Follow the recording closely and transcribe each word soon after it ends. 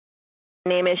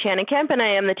My name is Shannon Kemp, and I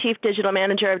am the Chief Digital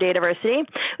Manager of DATAVERSITY.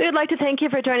 We would like to thank you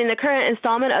for joining the current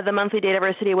installment of the monthly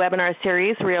DATAVERSITY webinar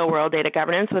series, Real World Data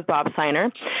Governance with Bob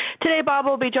Seiner. Today, Bob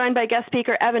will be joined by guest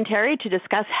speaker Evan Terry to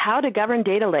discuss how to govern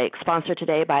data lakes, sponsored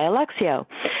today by Alexio.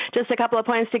 Just a couple of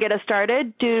points to get us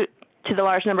started. Due to the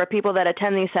large number of people that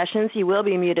attend these sessions, you will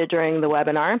be muted during the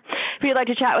webinar. If you'd like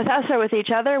to chat with us or with each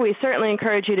other, we certainly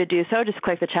encourage you to do so. Just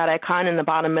click the chat icon in the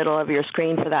bottom middle of your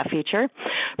screen for that feature.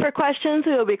 For questions,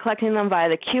 we will be collecting them via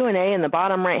the Q&A in the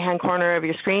bottom right-hand corner of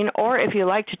your screen, or if you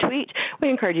like to tweet,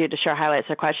 we encourage you to share highlights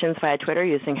or questions via Twitter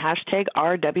using hashtag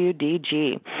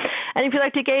RWDG. And if you'd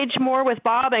like to engage more with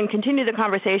Bob and continue the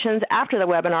conversations after the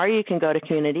webinar, you can go to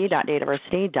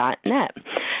community.dataversity.net.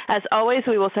 As always,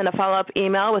 we will send a follow-up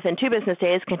email within 2 business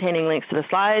days containing links to the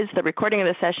slides, the recording of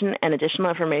the session, and additional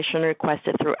information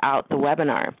requested throughout the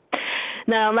webinar.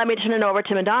 Now, let me turn it over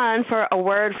to Madan for a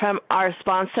word from our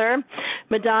sponsor.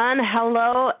 Madan,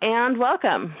 hello and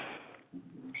welcome.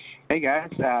 Hey, guys.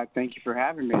 Thank you for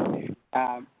having me.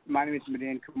 My name is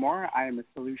Madan Kumar. I am a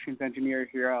solutions engineer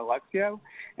here at Alexio.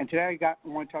 And today I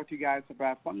want to talk to you guys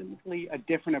about fundamentally a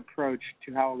different approach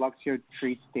to how Alexio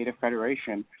treats data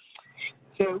federation.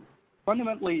 So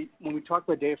fundamentally, when we talk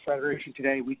about data federation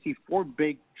today, we see 4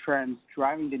 big trends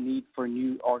driving the need for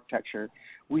new architecture.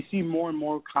 We see more and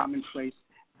more commonplace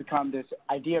become this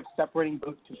idea of separating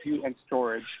both compute and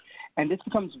storage. And this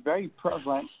becomes very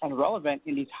prevalent and relevant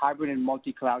in these hybrid and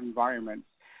multi-cloud environments.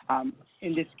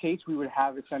 In this case, we would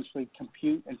have essentially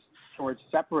compute and storage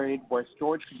separated, where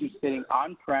storage could be sitting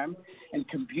on-prem and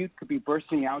compute could be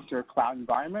bursting out to a cloud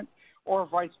environment, or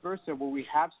vice versa, where we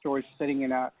have storage sitting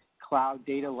in a cloud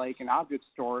data lake and object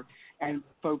store, and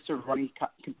folks are running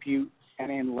compute and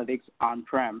analytics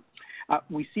on-prem.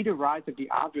 We see the rise of the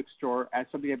object store as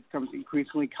something that becomes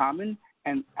increasingly common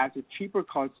and as a cheaper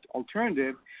cost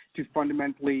alternative to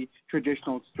fundamentally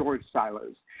traditional storage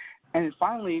silos. And then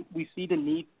finally, we see the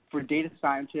need for data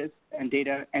scientists and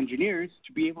data engineers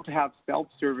to be able to have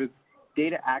self-service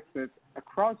data access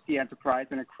across the enterprise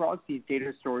and across these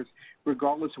data stores,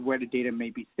 regardless of where the data may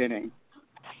be sitting.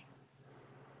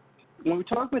 When we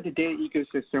talk about the data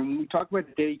ecosystem, when we talk about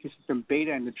the data ecosystem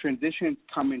beta and the transitions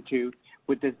come into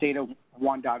with this data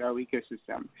 1.0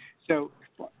 ecosystem. So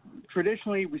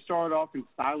traditionally, we started off in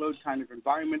siloed kind of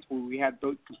environments where we had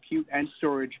both compute and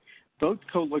storage, both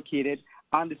co-located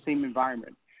on the same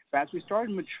environment. But as we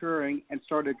started maturing and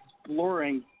started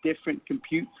exploring different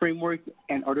compute frameworks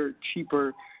and other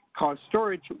cheaper cost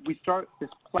storage, we start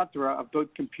this plethora of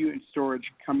both compute and storage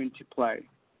come into play.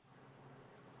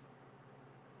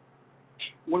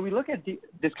 When we look at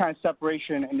this kind of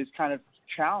separation and this kind of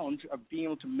challenge of being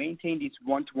able to maintain these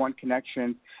one-to-one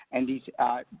connections and these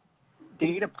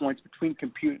data points between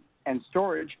compute and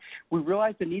storage, we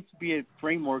realize there needs to be a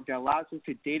framework that allows us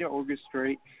to data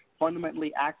orchestrate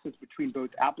fundamentally access between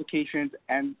both applications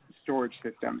and storage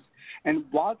systems. And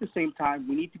while at the same time,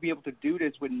 we need to be able to do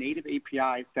this with native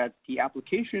APIs that the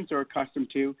applications are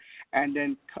accustomed to, and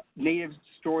then native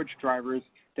storage drivers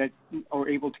that are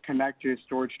able to connect to a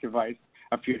storage device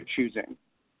of your choosing.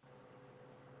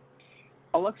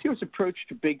 Alexio's approach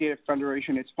to big data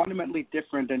federation is fundamentally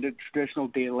different than the traditional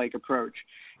data lake approach.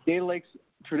 Data lakes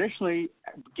traditionally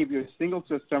give you a single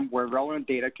system where relevant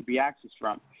data can be accessed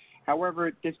from.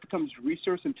 However, this becomes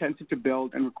resource-intensive to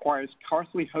build and requires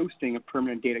costly hosting of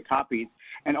permanent data copies,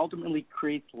 and ultimately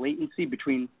creates latency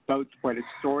between both where the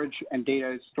storage and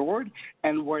data is stored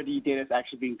and where the data is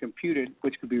actually being computed,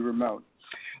 which could be remote.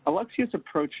 Alexio's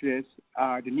approach to this,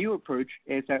 the new approach,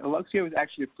 is that Alexio is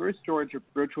actually the first storage or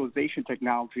virtualization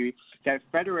technology that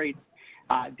federates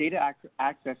data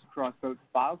access across both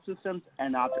file systems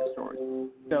and object stores.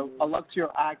 So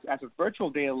Alexio acts as a virtual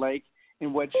data lake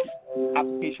in which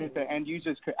applications and end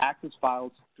users could access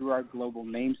files through our global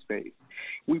namespace.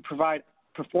 We provide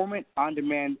performant,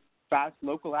 on-demand, fast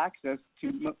local access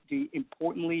to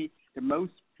importantly the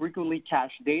most frequently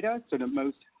cached data, so the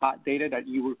most hot data that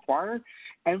you require,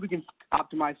 and we can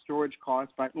optimize storage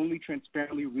costs by only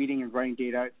transparently reading and writing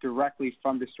data directly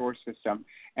from the source system,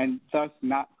 and thus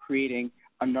not creating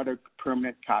another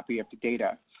permanent copy of the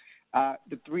data.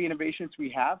 The 3 innovations we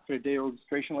have for the data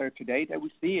orchestration layer today that we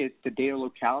see is the data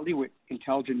locality with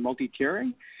intelligent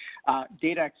multi-tiering,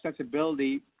 data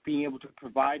accessibility, being able to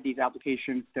provide these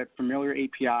applications that familiar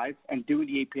APIs and do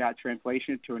the API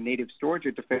translation to a native storage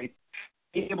interface,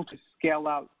 being able to scale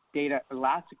out data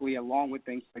elastically along with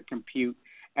things like compute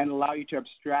and allow you to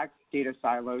abstract data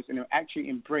silos and actually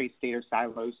embrace data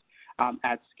silos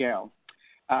at scale.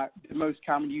 The most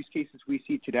common use cases we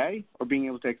see today are being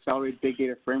able to accelerate big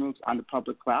data frameworks on the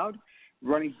public cloud,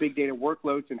 running big data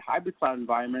workloads in hybrid cloud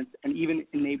environments, and even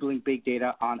enabling big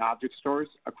data on object stores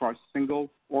across single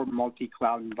or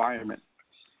multi-cloud environments.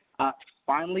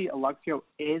 Finally, Alluxio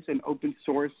is an open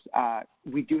source.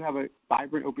 We do have a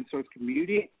vibrant open source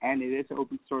community, and it is an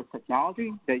open source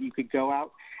technology that you could go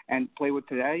out and play with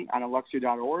today on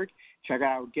alluxio.org. Check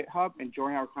out our GitHub and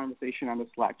join our conversation on the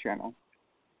Slack channel.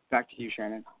 Back to you,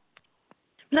 Shannon.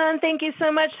 Madan, thank you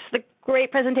so much. The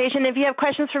great presentation. If you have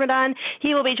questions for Madan,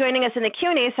 he will be joining us in the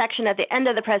Q&A section at the end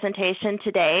of the presentation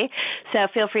today. So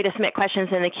feel free to submit questions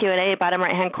in the Q&A bottom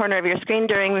right-hand corner of your screen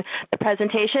during the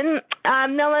presentation.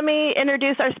 Now let me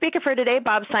introduce our speaker for today,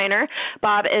 Bob Seiner.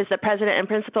 Bob is the president and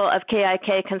principal of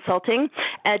KIK Consulting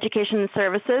Education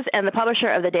Services and the publisher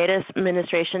of the Data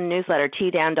Administration newsletter,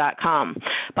 tdan.com.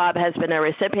 Bob has been a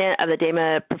recipient of the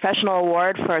DAMA Professional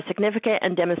Award for significant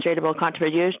and demonstrable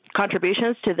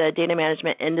contributions to the data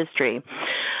management industry.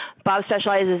 Bob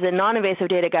specializes in non-invasive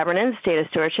data governance, data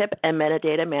stewardship, and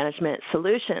metadata management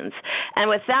solutions. And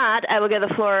with that, I will give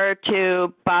the floor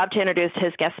to Bob to introduce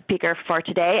his guest speaker for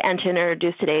today and to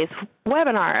introduce today's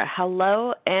webinar.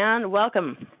 Hello and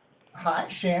welcome. Hi,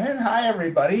 Shannon. Hi,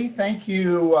 everybody. Thank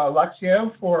you,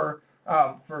 Alluxio, for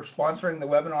sponsoring the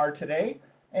webinar today.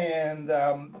 And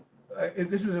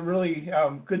this is a really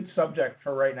good subject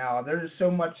for right now. There is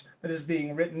so much that is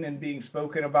being written and being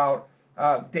spoken about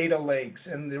data lakes,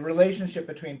 and the relationship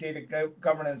between data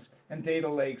governance and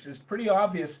data lakes is pretty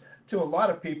obvious to a lot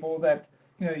of people. That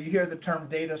you hear the term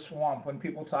data swamp when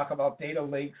people talk about data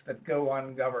lakes that go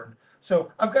ungoverned.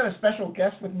 So I've got a special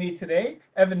guest with me today,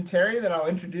 Evan Terry, that I'll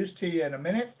introduce to you in a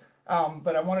minute.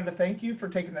 But I wanted to thank you for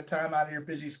taking the time out of your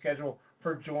busy schedule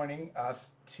for joining us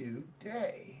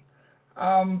today.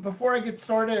 Before I get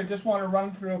started, I just want to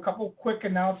run through a couple quick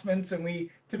announcements, and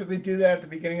we typically do that at the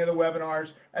beginning of the webinars.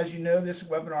 As you know, this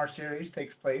webinar series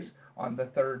takes place on the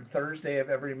third Thursday of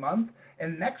every month,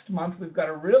 and next month we've got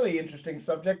a really interesting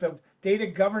subject of data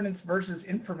governance versus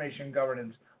information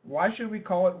governance. Why should we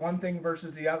call it one thing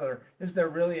versus the other? Is there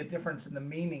really a difference in the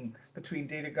meaning between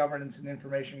data governance and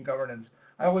information governance?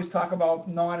 I always talk about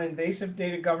non-invasive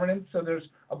data governance, so there's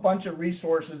a bunch of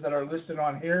resources that are listed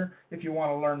on here if you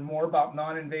want to learn more about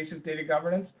non-invasive data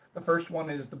governance. The first one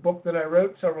is the book that I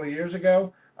wrote several years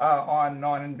ago on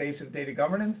non-invasive data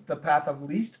governance, The Path of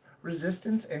Least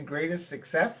Resistance and Greatest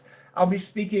Success. I'll be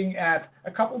speaking at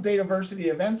a couple DATAVERSITY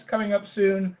events coming up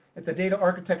soon, at the Data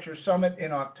Architecture Summit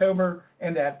in October,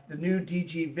 and at the new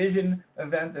DG Vision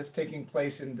event that's taking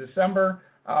place in December.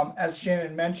 As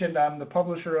Shannon mentioned, I'm the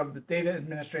publisher of the Data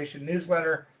Administration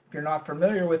newsletter. If you're not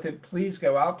familiar with it, please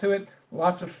go out to it.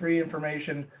 Lots of free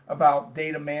information about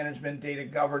data management, data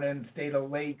governance, data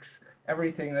lakes,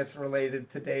 everything that's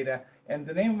related to data. And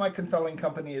the name of my consulting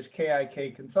company is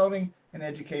KIK Consulting and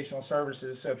Educational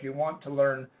Services. So if you want to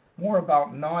learn more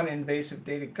about non-invasive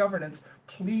data governance,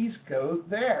 please go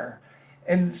there.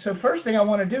 And so first thing I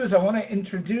want to do is I want to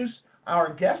introduce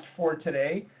our guest for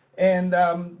today. And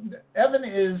Evan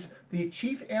is the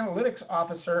Chief Analytics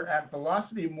Officer at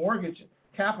Velocity Mortgage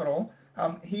Capital.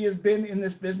 He has been in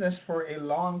this business for a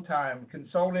long time,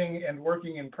 consulting and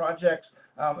working in projects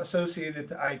associated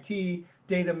to IT,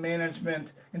 data management.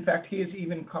 In fact, he has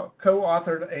even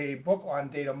co-authored a book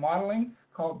on data modeling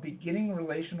called Beginning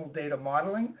Relational Data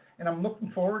Modeling. And I'm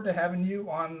looking forward to having you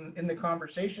on in the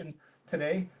conversation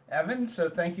today, Evan. So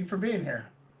thank you for being here.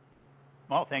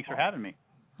 Well, thanks for having me.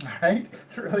 All right,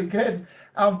 it's really good.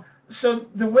 So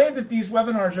the way that these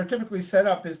webinars are typically set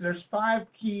up is there's 5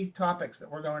 key topics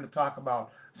that we're going to talk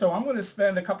about. So I'm going to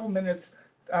spend a couple minutes,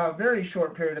 very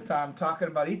short period of time, talking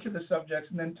about each of the subjects,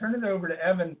 and then turn it over to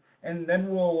Evan, and then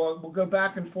we'll go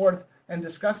back and forth and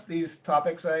discuss these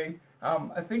topics.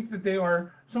 I think that they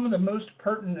are some of the most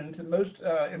pertinent and most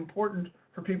important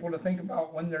for people to think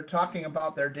about when they're talking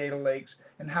about their data lakes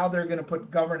and how they're going to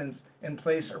put governance in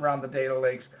place around the data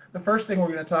lakes. The first thing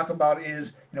we're going to talk about is,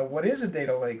 what is a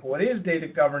data lake? What is data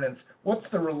governance? What's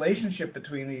the relationship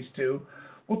between these two?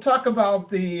 We'll talk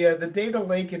about the data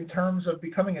lake in terms of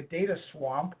becoming a data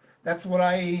swamp. That's what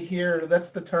I hear.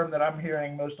 That's the term that I'm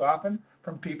hearing most often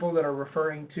from people that are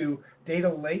referring to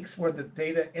data lakes where the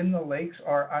data in the lakes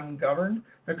are ungoverned.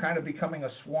 They're kind of becoming a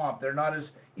swamp. They're not as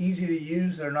easy to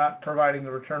use. They're not providing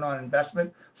the return on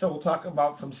investment. So we'll talk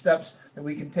about some steps that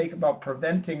we can take about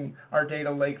preventing our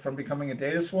data lake from becoming a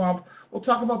data swamp. We'll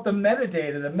talk about the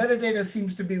metadata. The metadata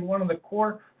seems to be one of the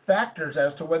core factors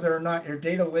as to whether or not your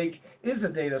data lake is a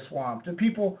data swamp. Do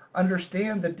people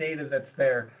understand the data that's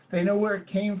there? They know where it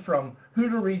came from, who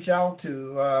to reach out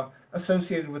to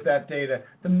associated with that data.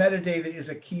 The metadata is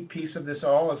a key piece of this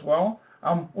all as well.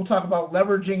 We'll talk about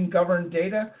leveraging governed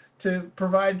data to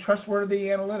provide trustworthy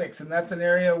analytics, and that's an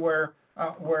area where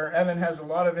where Evan has a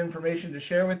lot of information to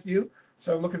share with you.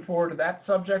 So looking forward to that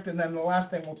subject. And then the last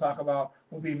thing we'll talk about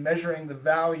will be measuring the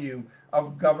value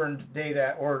of governed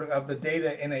data, or of the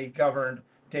data in a governed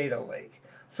data lake.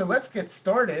 So let's get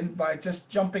started by just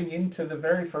jumping into the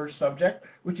very first subject,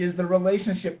 which is the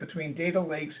relationship between data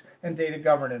lakes and data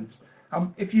governance.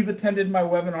 If you've attended my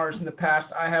webinars in the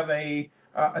past, I have a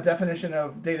definition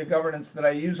of data governance that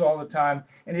I use all the time,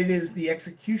 and it is the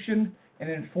execution and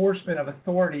enforcement of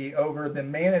authority over the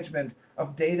management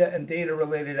of data and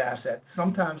data-related assets.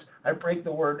 Sometimes I break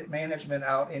the word management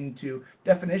out into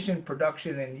definition,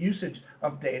 production, and usage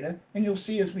of data, and you'll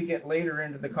see as we get later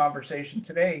into the conversation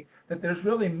today that there's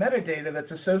really metadata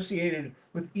that's associated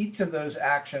with each of those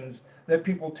actions that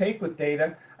people take with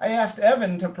data. I asked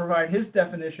Evan to provide his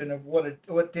definition of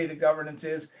what data governance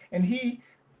is, and he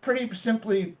pretty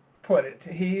simply put it.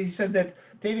 He said that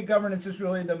data governance is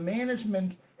really the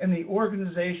management and the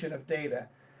organization of data.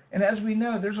 And as we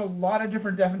know, there's a lot of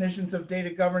different definitions of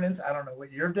data governance. I don't know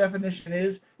what your definition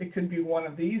is. It could be one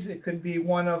of these. It could be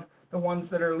one of the ones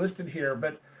that are listed here.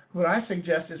 But what I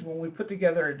suggest is when we put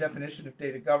together a definition of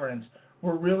data governance,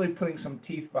 we're really putting some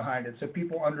teeth behind it so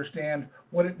people understand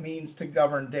what it means to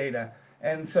govern data.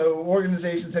 And so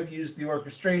organizations have used the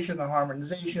orchestration, the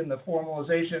harmonization, the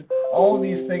formalization. All of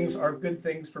these things are good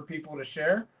things for people to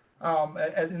share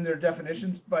as in their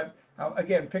definitions. But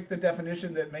again, pick the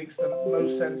definition that makes the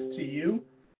most sense to you.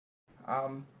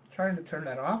 Trying to turn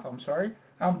that off, I'm sorry.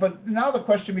 But now the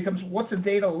question becomes, what's a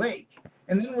data lake?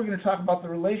 And then we're going to talk about the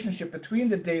relationship between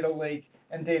the data lake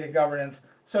and data governance.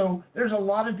 So there's a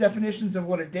lot of definitions of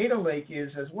what a data lake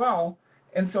is as well.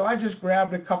 And so I just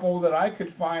grabbed a couple that I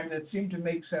could find that seemed to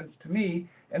make sense to me.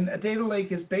 And a data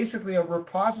lake is basically a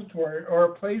repository or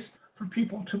a place for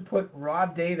people to put raw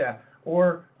data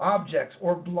or objects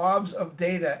or blobs of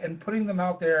data and putting them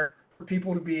out there for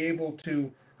people to be able to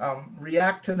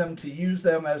react to them, to use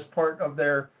them as part of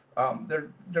their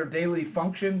daily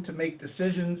function, to make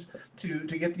decisions,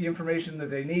 to get the information that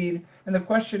they need. And the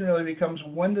question really becomes,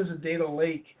 when does a data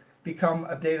lake become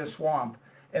a data swamp?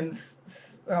 And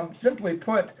simply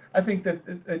put, I think that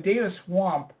a data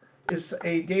swamp is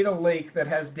a data lake that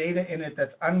has data in it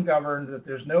that's ungoverned, that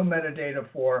there's no metadata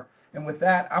for. And with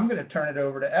that, I'm going to turn it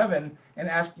over to Evan and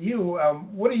ask you,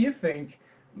 what do you think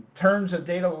turns a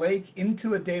data lake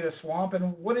into a data swamp,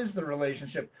 and what is the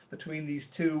relationship between these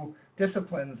two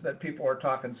disciplines that people are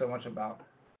talking so much about?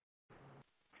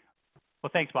 Well,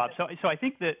 thanks, Bob. So I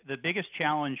think that the biggest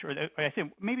challenge, or I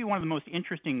think maybe one of the most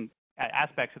interesting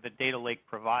aspects that the data lake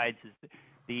provides is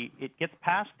it gets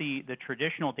past the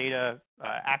traditional data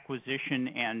acquisition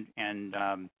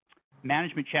and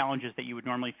management challenges that you would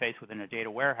normally face within a data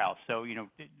warehouse. So,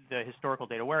 the historical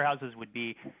data warehouses would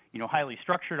be, highly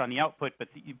structured on the output, but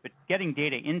getting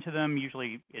data into them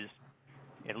usually is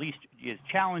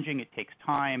challenging. It takes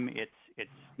time. It's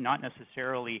not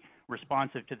necessarily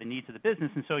responsive to the needs of the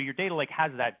business, and so your data lake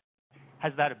has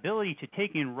that ability to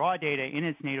take in raw data in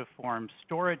its native form,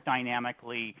 store it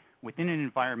dynamically within an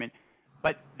environment.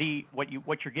 But what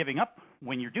you're giving up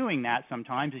when you're doing that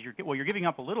sometimes is you're giving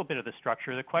up a little bit of the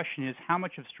structure. The question is, how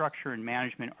much of structure and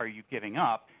management are you giving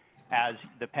up as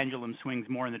the pendulum swings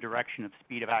more in the direction of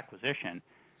speed of acquisition?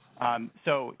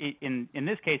 So in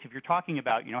this case, if you're talking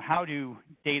about how do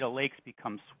data lakes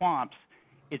become swamps,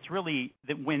 it's really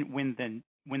that when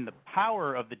the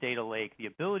power of the data lake, the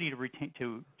ability to retain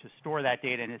to store that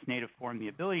data in its native form, the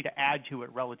ability to add to it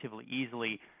relatively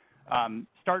easily,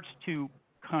 starts to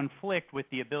conflict with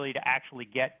the ability to actually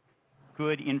get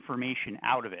good information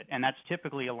out of it, and that's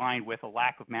typically aligned with a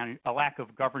lack of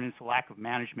governance, a lack of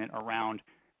management around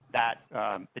that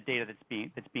the data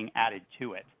that's being added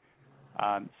to it.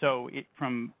 So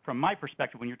from my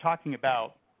perspective, when you're talking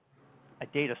about a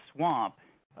data swamp,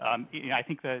 I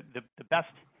think the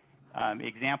best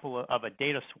example of a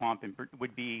data swamp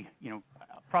would be,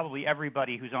 probably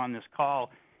everybody who's on this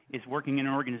call is working in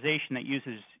an organization that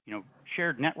uses,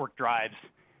 shared network drives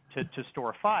to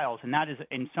store files, and that is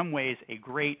in some ways a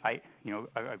great,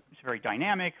 it's very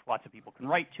dynamic. Lots of people can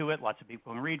write to it, lots of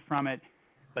people can read from it,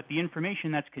 but the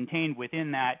information that's contained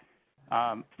within that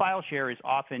file share is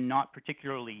often not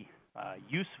particularly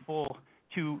useful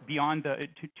to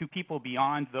people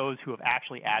beyond those who have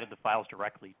actually added the files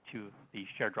directly to the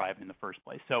shared drive in the first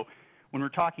place. So when we're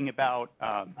talking about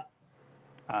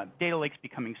data lakes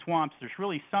becoming swamps, there's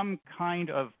really some kind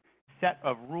of set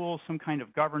of rules, some kind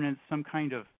of governance, some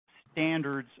kind of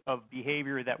standards of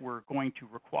behavior that we're going to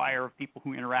require of people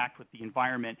who interact with the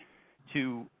environment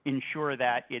to ensure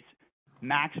that it's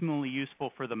maximally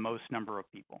useful for the most number of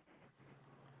people.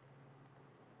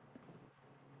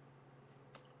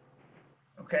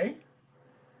 Okay.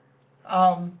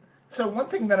 So one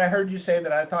thing that I heard you say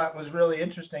that I thought was really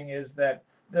interesting is that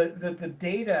the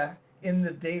data in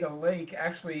the data lake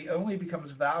actually only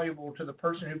becomes valuable to the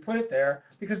person who put it there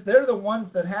because they're the ones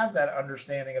that have that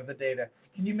understanding of the data.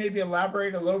 Can you maybe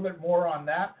elaborate a little bit more on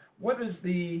that? What are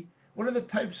the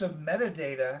types of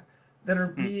metadata that are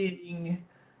being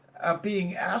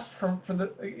asked from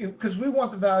the, because we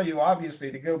want the value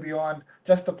obviously to go beyond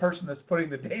just the person that's putting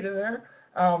the data there.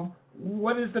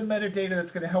 What is the metadata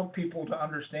that's going to help people to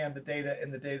understand the data in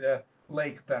the data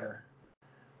lake better?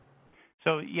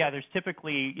 So yeah, there's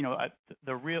typically,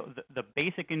 the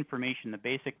basic information, the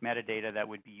basic metadata that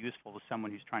would be useful to someone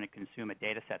who's trying to consume a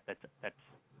data set that's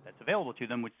available to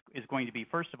them, which is going to be,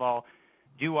 first of all,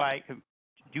 do I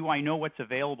know what's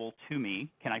available to me?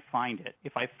 Can I find it?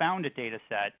 If I found a data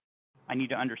set, I need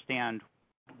to understand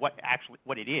what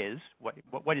it is,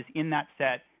 what is in that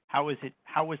set, how was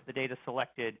the data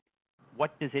selected,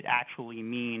 what does it actually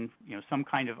mean? Some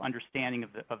kind of understanding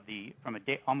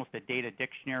almost a data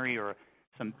dictionary or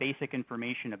some basic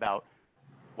information about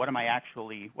what am I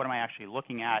actually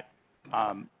looking at.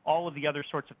 All of the other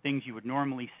sorts of things you would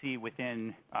normally see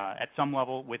within, at some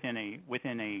level, within a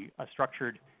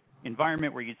structured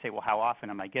environment where you'd say, well, how often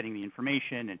am I getting the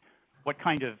information, and what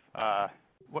kind of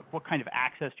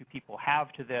access do people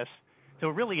have to this? So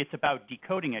really, it's about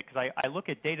decoding it, because I look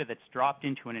at data that's dropped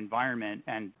into an environment,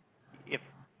 and if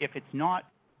it's not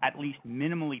at least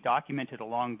minimally documented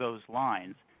along those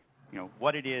lines,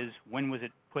 what it is, when was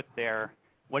it put there,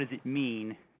 what does it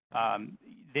mean,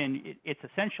 then it's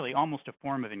essentially almost a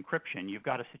form of encryption. You've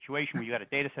got a situation where you've got a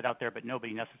data set out there, but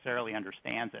nobody necessarily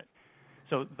understands it.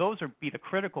 So those be the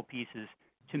critical pieces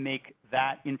to make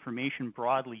that information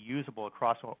broadly usable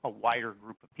across a wider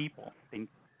group of people. They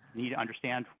need to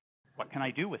understand, what can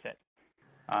I do with it?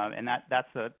 And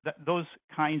those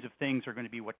kinds of things are going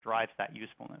to be what drives that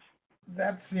usefulness.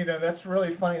 That's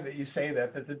really funny that you say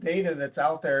that the data that's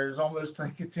out there is almost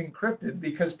like it's encrypted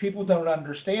because people don't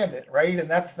understand it, right?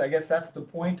 And I guess that's the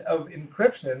point of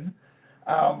encryption.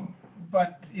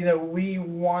 But we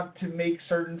want to make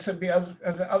certain, so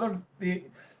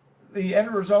the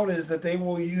end result is that they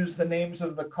will use the names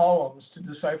of the columns to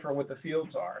decipher what the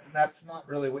fields are, and that's not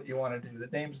really what you want to do. The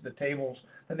names of the tables,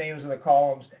 the names of the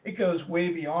columns, it goes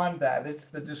way beyond that. It's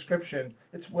the description,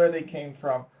 it's where they came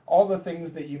from, all the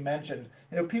things that you mentioned.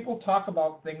 People talk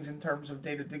about things in terms of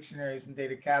data dictionaries and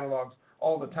data catalogs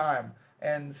all the time,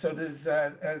 and so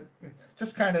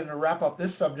just kind of to wrap up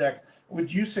this subject, would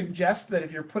you suggest that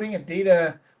if you're putting a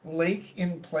data lake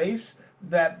in place,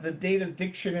 that the data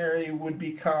dictionary would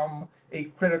become a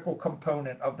critical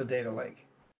component of the data lake?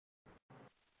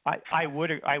 I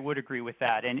would agree with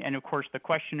that, and of course the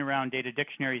question around data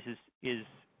dictionaries is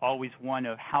always one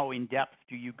of how in depth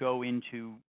do you go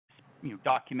into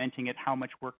documenting it, how much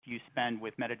work do you spend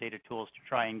with metadata tools to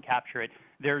try and capture it.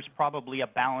 There's probably a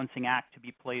balancing act to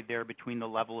be played there between the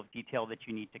level of detail that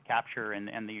you need to capture and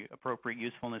the appropriate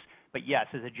usefulness. But yes,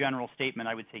 as a general statement,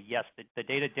 I would say yes, the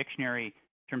data dictionary,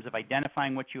 in terms of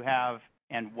identifying what you have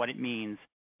and what it means,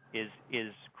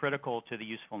 is critical to the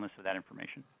usefulness of that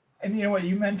information. And you know what,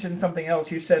 you mentioned something else.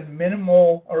 You said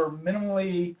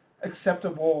minimally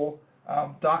acceptable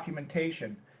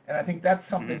documentation. And I think that's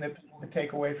something that people can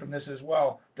take away from this as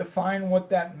well. Define what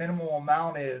that minimal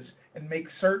amount is and make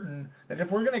certain that if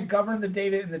we're going to govern the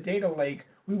data in the data lake,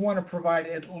 we want to provide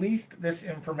at least this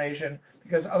information,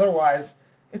 because otherwise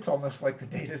it's almost like the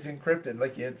data is encrypted,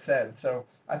 like you had said. So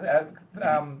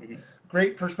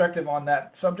great perspective on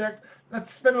that subject. Let's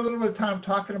spend a little bit of time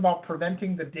talking about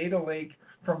preventing the data lake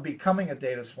from becoming a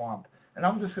data swamp. And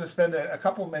I'm just going to spend a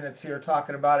couple minutes here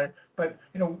talking about it. But,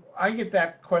 I get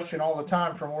that question all the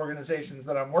time from organizations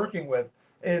that I'm working with.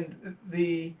 And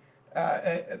the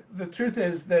truth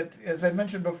is that, as I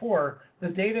mentioned before, the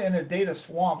data in a data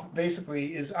swamp basically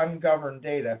is ungoverned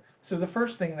data. So the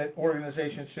first thing that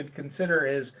organizations should consider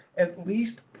is at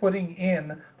least putting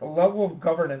in the level of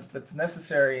governance that's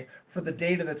necessary for the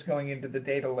data that's going into the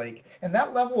data lake. And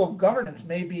that level of governance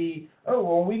may be,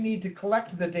 we need to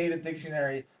collect the data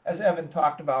dictionary, as Evan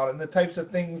talked about, and the types of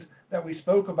things that we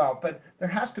spoke about. But there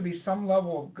has to be some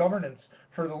level of governance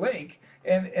for the lake.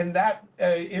 And that,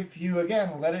 if you,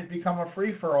 again, let it become a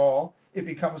free-for-all, it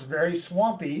becomes very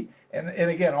swampy, and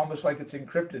again, almost like it's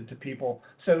encrypted to people.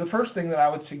 So the first thing that I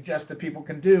would suggest that people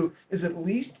can do is at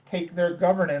least take their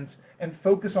governance and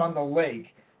focus on the lake,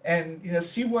 and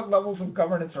see what levels of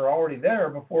governance are already there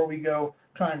before we go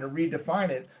trying to redefine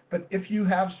it. But if you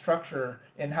have structure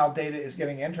in how data is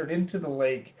getting entered into the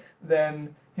lake,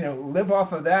 then live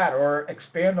off of that or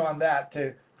expand on that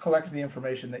to collect the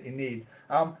information that you need.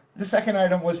 The second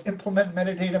item was implement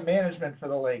metadata management for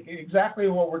the lake. Exactly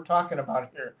what we're talking about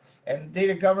here. And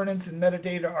data governance and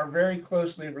metadata are very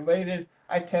closely related.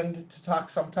 I tend to talk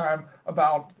sometime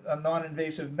about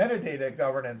non-invasive metadata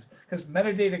governance, because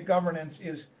metadata governance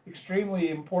is extremely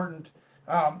important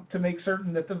to make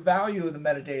certain that the value of the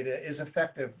metadata is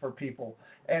effective for people.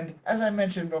 And as I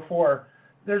mentioned before,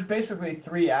 there's basically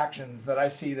 3 actions that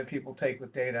I see that people take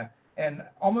with data. And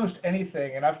almost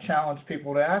anything, and I've challenged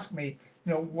people to ask me,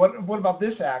 what about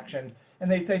this action? And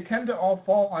they tend to all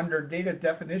fall under data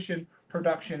definition,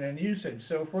 production, and usage.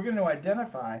 So if we're going to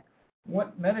identify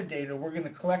what metadata we're going to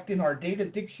collect in our data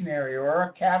dictionary or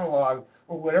our catalog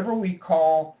or whatever we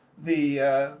call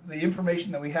the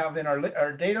information that we have in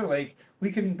our data lake,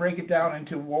 we can break it down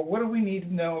into, well, what do we need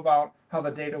to know about how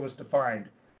the data was defined?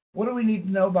 What do we need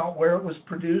to know about where it was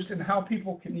produced and how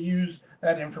people can use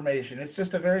that information? It's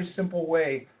just a very simple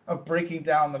way of breaking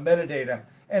down the metadata.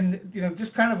 And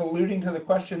just kind of alluding to the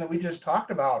question that we just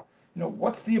talked about,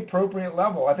 what's the appropriate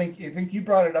level? I think you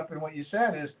brought it up in what you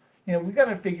said is, we got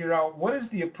to figure out what is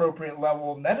the appropriate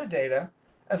level of metadata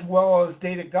as well as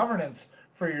data governance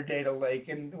for your data lake.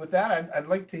 And with that, I'd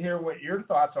like to hear what your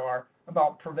thoughts are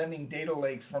about preventing data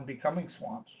lakes from becoming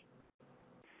swamps.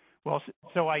 Well,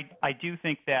 so I do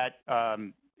think that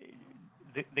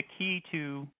the key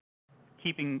to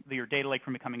keeping your data lake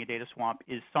from becoming a data swamp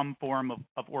is some form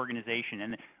of organization.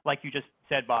 And like you just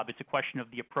said, Bob, it's a question of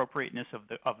the appropriateness of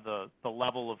the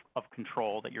level of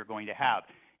control that you're going to have.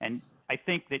 And I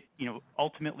think that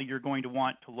ultimately you're going to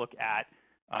want to look at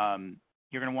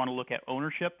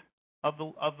ownership of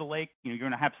the lake. You're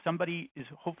going to have somebody is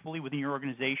hopefully within your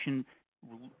organization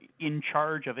in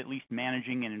charge of at least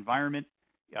managing an environment.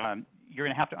 You're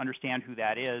going to have to understand who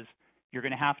that is. You're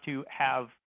going to have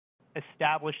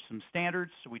established some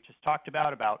standards. So we just talked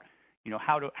about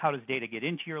how does data get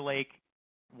into your lake?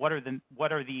 What are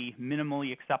the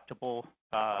minimally acceptable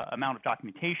amount of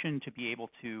documentation to be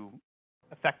able to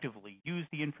effectively use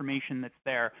the information that's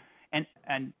there?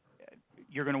 And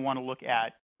you're going to want to look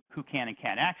at who can and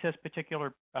can't access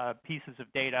particular pieces of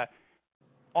data.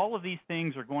 All of these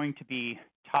things are going to be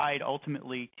tied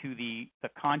ultimately to the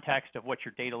context of what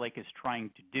your data lake is trying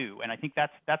to do. And I think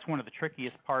that's one of the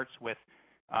trickiest parts with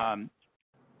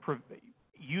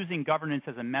using governance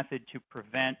as a method to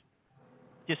prevent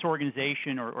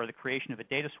disorganization or the creation of a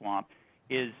data swamp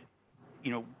is,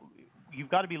 you've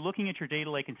got to be looking at your data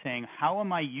lake and saying, how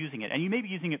am I using it? And you may be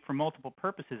using it for multiple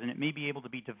purposes, and it may be able to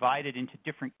be divided into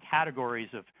different categories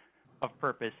of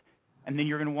purpose. And then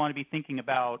you're going to want to be thinking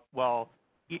about, well,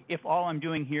 if all I'm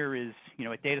doing here is,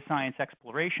 a data science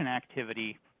exploration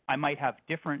activity, I might have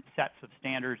different sets of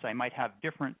standards. I might have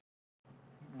different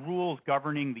rules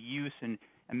governing the use and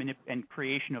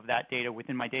creation of that data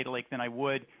within my data lake than I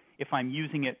would if I'm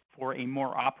using it for a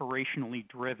more operationally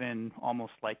driven,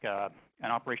 almost like an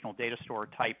operational data store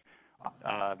type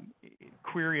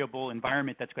queryable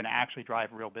environment that's going to actually drive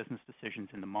real business decisions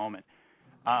in the moment.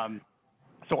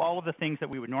 So all of the things that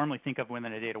we would normally think of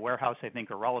within a data warehouse, I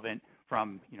think, are relevant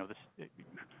from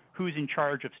who's in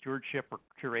charge of stewardship or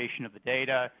curation of the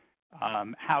data,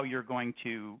 how you're going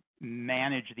to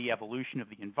manage the evolution of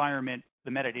the environment,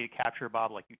 the metadata capture,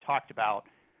 Bob, like you talked about.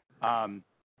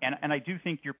 And I do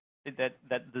think that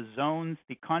the zones,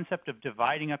 the concept of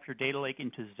dividing up your data lake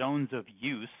into zones of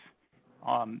use,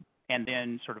 and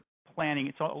then sort of planning,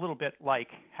 it's a little bit like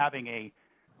having a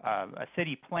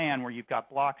city plan where you've got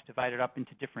blocks divided up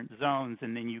into different zones,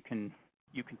 and then you can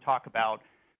talk about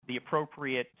the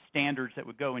appropriate standards that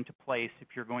would go into place if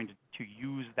you're going to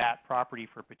use that property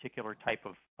for a particular type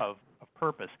of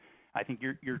purpose. I think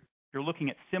you're looking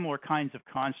at similar kinds of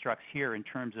constructs here in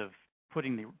terms of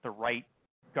putting the right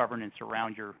governance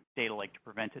around your data lake to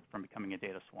prevent it from becoming a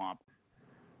data swamp.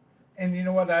 And you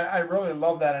know what, I really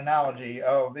love that analogy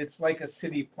of it's like a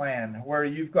city plan where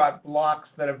you've got blocks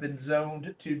that have been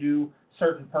zoned to do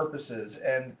certain purposes.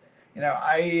 And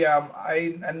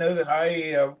I know that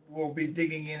I will be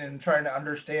digging in and trying to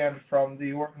understand from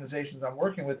the organizations I'm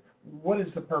working with, what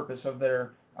is the purpose of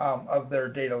their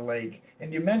data lake.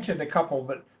 And you mentioned a couple,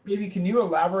 but maybe can you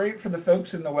elaborate for the folks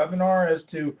in the webinar as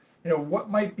to what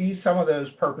might be some of those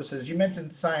purposes? You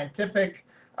mentioned scientific.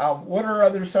 What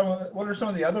are some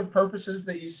of the other purposes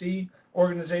that you see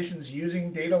organizations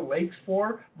using data lakes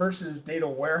for versus data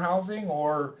warehousing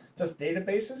or just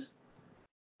databases?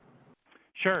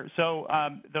 Sure. So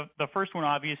the first one,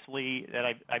 obviously, that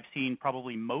I've seen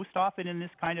probably most often in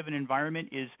this kind of an environment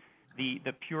is the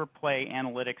pure play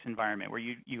analytics environment, where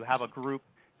you have a group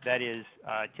that is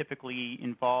typically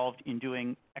involved in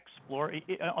doing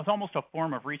it's almost a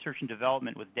form of research and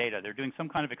development with data. They're doing some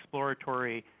kind of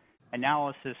exploratory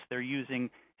analysis. They're using,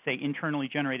 say, internally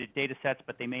generated data sets,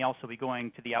 but they may also be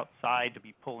going to the outside to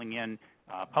be pulling in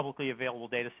publicly available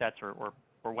data sets or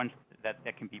ones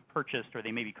that can be purchased, or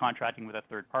they may be contracting with a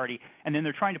third party. And then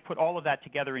they're trying to put all of that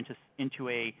together into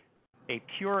a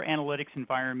pure analytics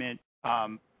environment,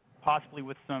 possibly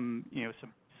with some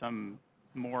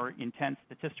more intense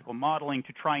statistical modeling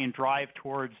to try and drive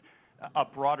towards a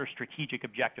broader strategic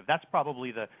objective. That's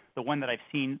probably the one that I've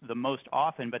seen the most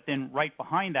often. But then right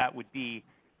behind that would be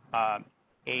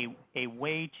a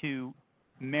way to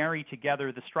marry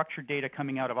together the structured data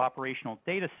coming out of operational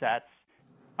data sets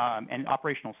and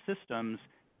operational systems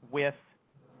with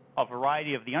a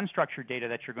variety of the unstructured data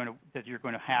that you're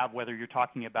going to have, whether you're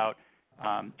talking about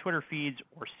Twitter feeds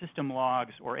or system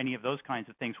logs or any of those kinds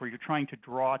of things, where you're trying to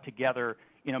draw together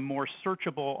in a more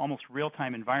searchable, almost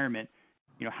real-time environment.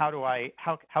 How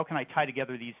can I tie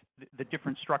together the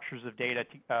different structures of data,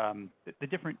 the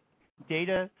different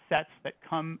data sets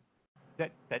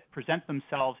that present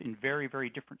themselves in very, very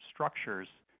different structures,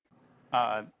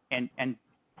 and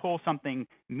pull something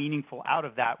meaningful out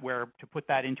of that, where to put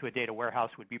that into a data warehouse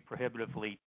would be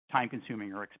prohibitively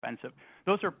time-consuming or expensive.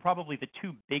 Those are probably the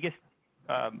two biggest,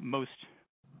 most,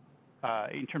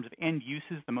 in terms of end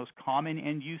uses, the most common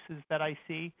end uses that I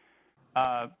see.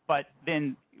 But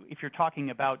then if you're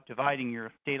talking about dividing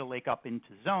your data lake up into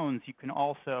zones, you can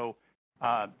also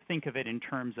think of it in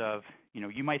terms of,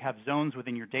 you might have zones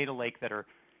within your data lake that are,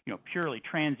 purely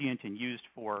transient and used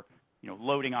for,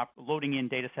 loading in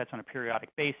data sets on a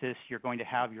periodic basis. You're going to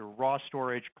have your raw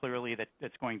storage, clearly,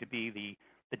 that's going to be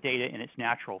the data in its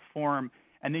natural form.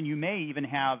 And then you may even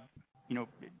have,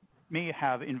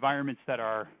 environments that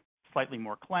are slightly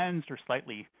more cleansed or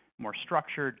slightly more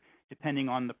structured, depending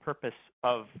on the purpose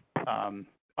of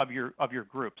your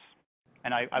groups.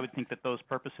 And I would think that those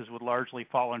purposes would largely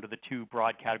fall under the two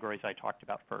broad categories I talked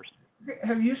about first.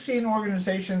 Have you seen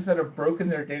organizations that have broken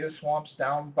their data swamps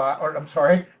down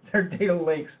their data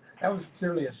lakes? That was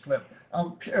clearly a slip.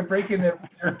 Breaking their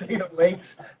data lakes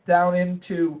down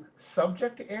into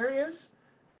subject areas?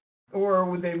 Or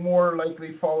would they more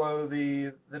likely follow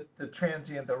the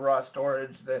transient, the raw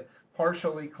storage, the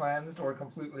partially cleansed or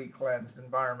completely cleansed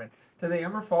environment? Do they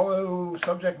ever follow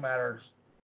subject matters?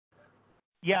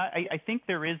 Yeah, I think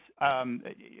there is.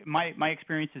 My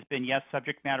experience has been, yes,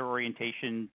 subject matter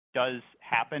orientation does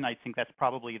happen. I think that's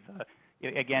probably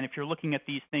again, if you're looking at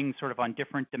these things sort of on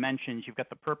different dimensions, you've got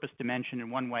the purpose dimension in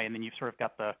one way, and then you've sort of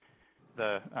got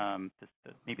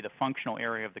maybe the functional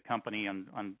area of the company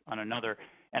on another.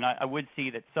 And I would see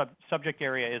that subject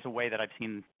area is a way that I've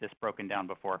seen this broken down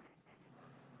before.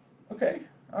 Okay.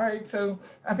 All right. So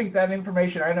I think that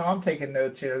information, I know I'm taking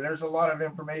notes here. There's a lot of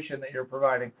information that you're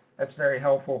providing. That's very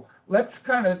helpful. Let's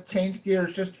kind of change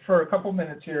gears just for a couple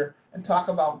minutes here and talk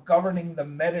about governing the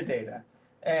metadata.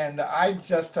 And I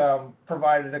just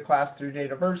provided a class through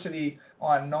DATAVERSITY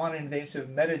on non-invasive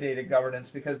metadata governance,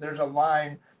 because there's a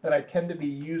line that I tend to be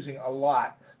using a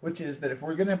lot, which is that if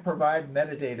we're going to provide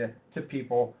metadata to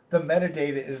people, the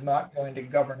metadata is not going to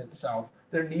govern itself.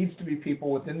 There needs to be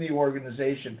people within the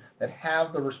organization that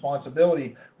have the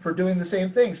responsibility for doing the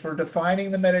same things, for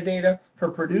defining the metadata, for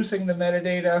producing the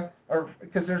metadata,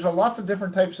 because there's lots of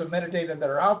different types of metadata that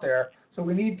are out there. So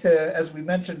we need to, as we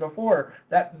mentioned before,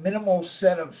 that minimal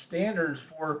set of standards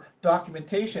for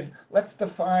documentation. Let's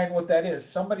define what that is.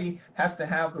 Somebody has to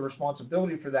have the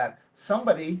responsibility for that.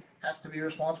 Somebody has to be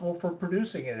responsible for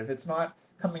producing it. If it's not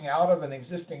coming out of an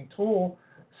existing tool,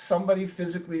 somebody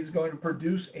physically is going to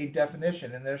produce a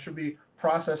definition, and there should be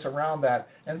process around that.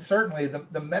 And certainly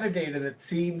the metadata that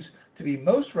seems to be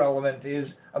most relevant is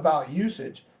about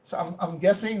usage. So I'm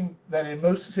guessing that in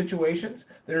most situations,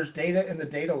 there's data in the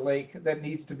data lake that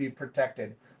needs to be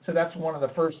protected. So that's one of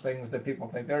the first things that people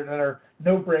think. There are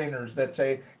no-brainers that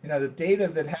say, the data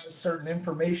that has certain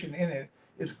information in it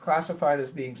is classified as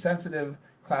being sensitive,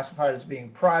 classified as being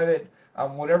private,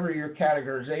 whatever your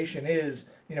categorization is.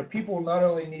 People not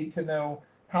only need to know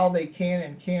how they can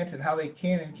and can't, and how they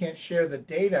can and can't share the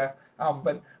data,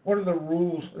 but what are the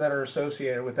rules that are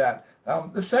associated with that?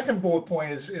 The second bullet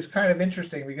point is kind of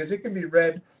interesting, because it can be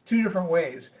read two different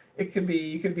ways.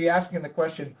 You could be asking the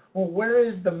question, well, where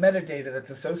is the metadata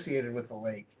that's associated with the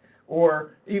lake?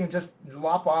 Or even just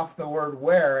lop off the word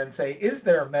where and say, is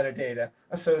there metadata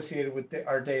associated with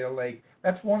our data lake?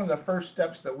 That's one of the first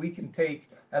steps that we can take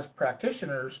as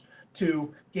practitioners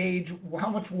to gauge how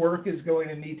much work is going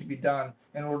to need to be done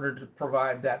in order to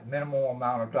provide that minimal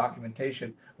amount of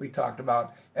documentation we talked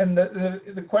about. And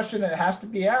the question that has to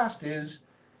be asked is,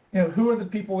 who are the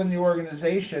people in the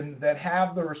organization that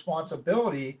have the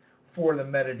responsibility for the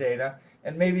metadata?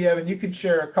 And maybe, Evan, you could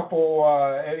share a couple,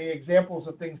 any examples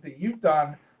of things that you've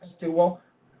done as to, well,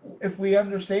 if we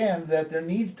understand that there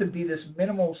needs to be this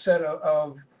minimal set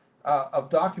of of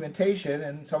documentation,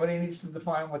 and somebody needs to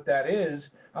define what that is.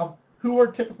 Who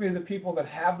are typically the people that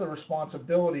have the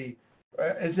responsibility?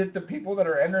 Is it the people that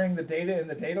are entering the data in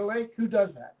the data lake? Who does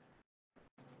that?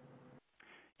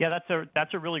 Yeah,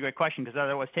 that's a really great question, because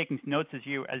I was taking notes as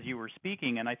you were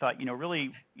speaking, and I thought,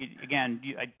 really, again,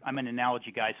 I'm an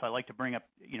analogy guy, so I like to bring up,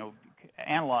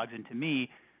 analogs. And to me,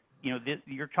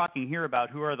 you're talking here about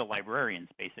who are the librarians,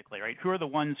 basically, right? Who are the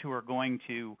ones who are going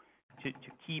to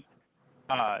keep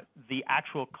the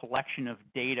actual collection of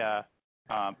data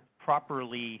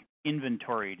properly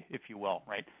inventoried, if you will,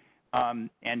 right? And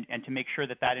to make sure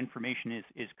that information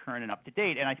is current and up to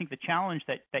date. And I think the challenge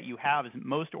that you have is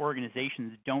most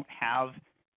organizations don't have,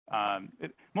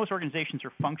 most organizations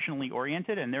are functionally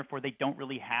oriented, and therefore they don't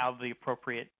really have the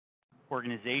appropriate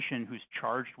organization who's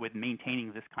charged with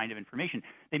maintaining this kind of information.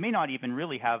 They may not even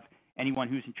really have anyone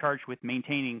who's in charge with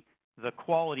maintaining the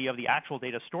quality of the actual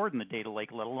data stored in the data lake,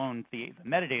 let alone the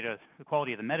metadata, the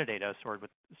quality of the metadata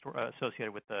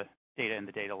associated with the data in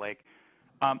the data lake.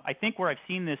 I think where I've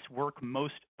seen this work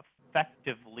most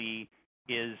effectively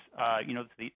is,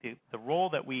 the role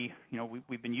that we've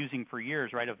been using for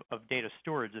years, right, of data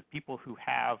stewards, of people who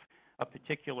have a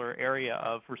particular area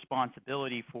of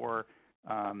responsibility for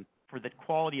the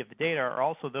quality of the data, are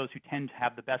also those who tend to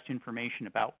have the best information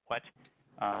about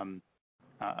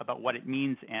what it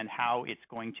means and how it's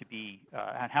going to be,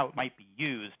 and how it might be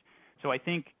used. So I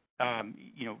think, a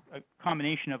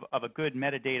combination of a good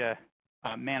metadata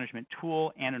management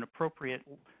tool and an appropriate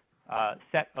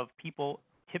set of people,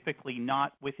 typically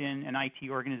not within an IT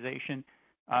organization,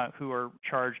 who are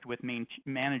charged with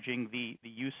managing the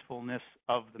usefulness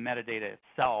of the metadata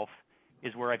itself,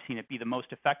 is where I've seen it be the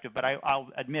most effective. But I'll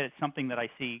admit it's something that I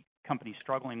see companies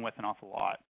struggling with an awful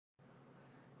lot.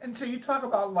 And so you talk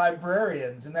about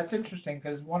librarians, and that's interesting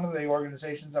because one of the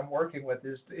organizations I'm working with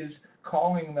is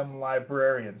calling them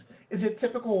librarians. Is it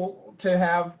typical to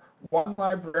have one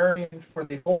librarian for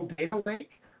the whole data lake,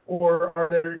 or are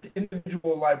there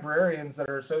individual librarians that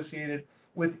are associated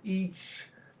with each,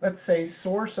 let's say,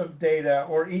 source of data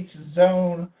or each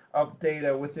zone of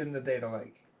data within the data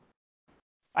lake?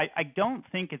 I don't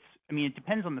think it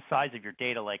depends on the size of your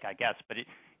data lake, I guess, but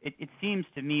it seems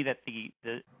to me that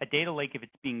a data lake, if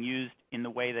it's being used in the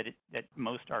way that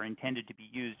most are intended to be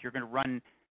used,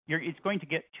 it's going to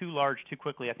get too large too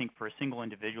quickly, I think, for a single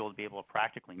individual to be able to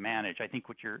practically manage. I think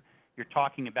what you're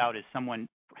talking about is someone.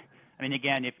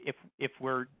 Again, if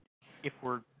we're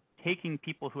taking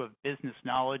people who have business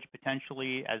knowledge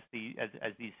potentially as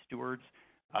these stewards,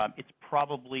 it's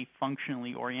probably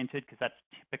functionally oriented, because that's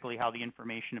typically how the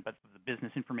information about the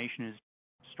business information is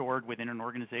stored within an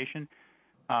organization.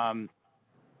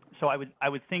 So I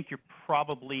would think you're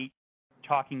probably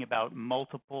talking about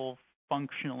multiple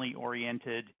functionally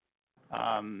oriented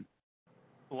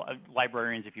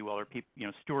librarians, if you will, or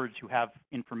stewards who have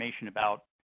information about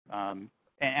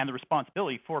and the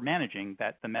responsibility for managing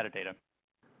the metadata.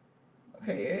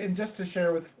 Okay, and just to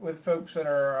share with folks that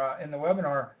are in the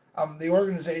webinar, the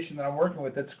organization that I'm working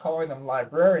with that's calling them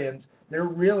librarians, they're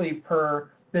really per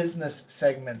business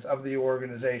segments of the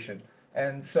organization.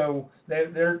 And so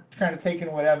they're kind of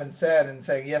taking what Evan said and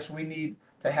saying, yes, we need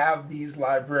to have these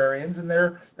librarians, and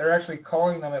they're actually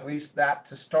calling them at least that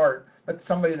to start, but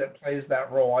somebody that plays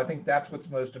that role. I think that's what's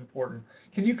most important.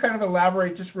 Can you kind of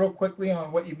elaborate just real quickly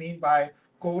on what you mean by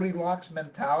Goldilocks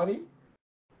mentality?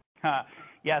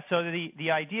 Yeah, so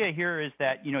the idea here is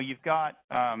that, you've got,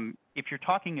 if you're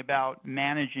talking about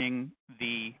managing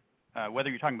whether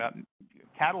you're talking about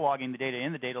cataloging the data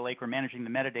in the data lake or managing the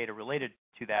metadata related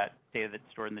to that data that's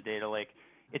stored in the data lake,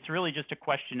 it's really just a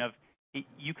question of,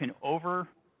 you can over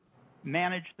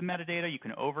manage the metadata, you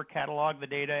can over catalog the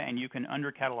data, and you can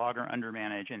under catalog or under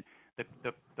manage. And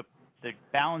the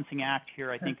balancing act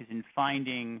here, I think, is in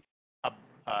finding a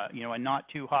not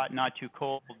too hot, not too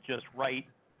cold, just right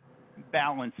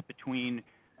balance between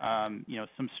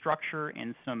some structure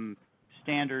and some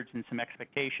standards and some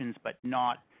expectations, but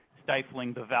not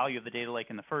stifling the value of the data lake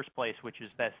in the first place, which is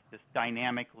this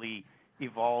dynamically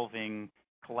evolving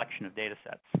collection of data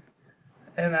sets.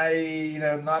 And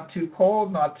not too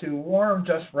cold, not too warm,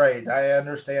 just right. I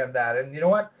understand that. And you know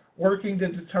what? Working to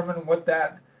determine what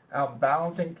that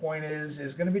balancing point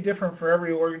is going to be different for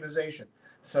every organization.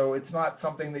 So it's not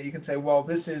something that you can say, well,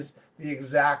 this is the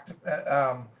exact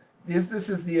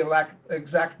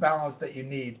exact balance that you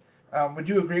need. Would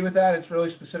you agree with that? It's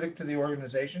really specific to the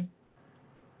organization?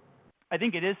 I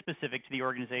think it is specific to the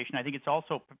organization. I think it's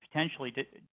also potentially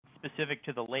specific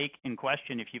to the lake in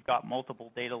question. If you've got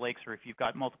multiple data lakes, or if you've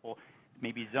got multiple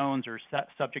maybe zones or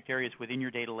subject areas within your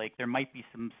data lake, there might be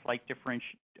some slight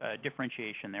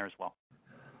differentiation there as well.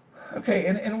 Okay,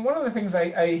 and one of the things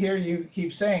I hear you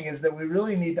keep saying is that we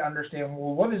really need to understand,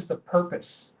 well, what is the purpose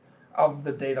of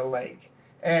the data lake?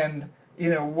 And,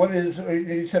 what is,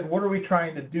 you said, what are we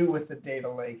trying to do with the data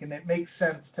lake? And it makes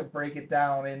sense to break it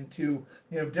down into,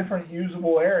 different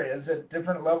usable areas at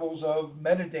different levels of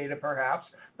metadata perhaps.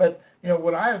 But,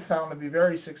 what I have found to be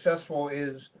very successful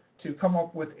is to come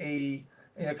up with a,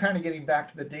 kind of getting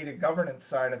back to the data governance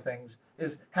side of things,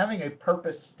 is having a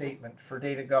purpose statement for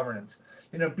data governance.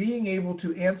 Being able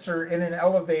to answer in an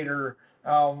elevator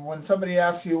when somebody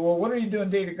asks you, well, what are you doing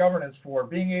data governance for?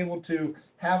 Being able to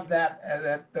have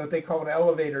that what they call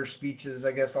elevator speeches,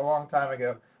 I guess, a long time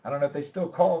ago. I don't know if they still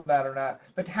call them that or not,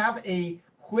 but have a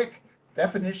quick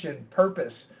definition,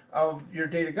 purpose of your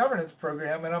data governance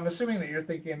program. And I'm assuming that you're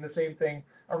thinking the same thing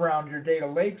around your data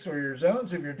lakes or your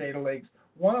zones of your data lakes.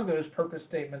 One of those purpose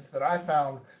statements that I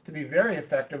found to be very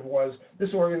effective was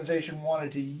this organization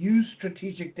wanted to use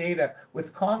strategic data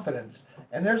with confidence.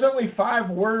 And there's only 5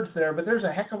 words there, but there's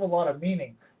a heck of a lot of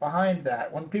meaning behind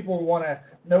that. When people want to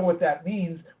know what that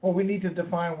means, well, we need to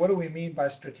define, what do we mean by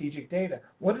strategic data?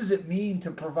 What does it mean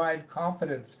to provide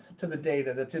confidence to the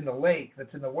data that's in the lake,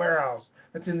 that's in the warehouse,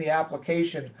 that's in the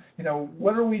application?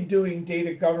 What are we doing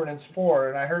data governance for?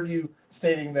 And I heard you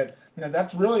stating that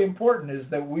that's really important, is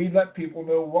that we let people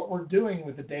know what we're doing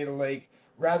with the data lake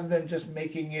rather than just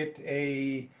making it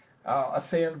a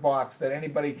sandbox that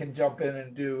anybody can jump in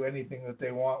and do anything that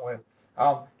they want with.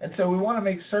 And so we want to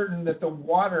make certain that the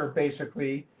water,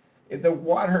 basically, the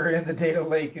water in the data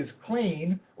lake is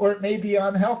clean, or it may be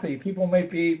unhealthy. People may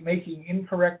be making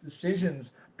incorrect decisions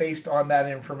based on that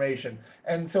information.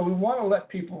 And so we want to let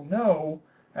people know,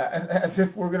 as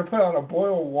if we're going to put out a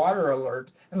boil water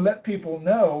alert, and let people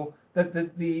know that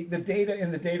the data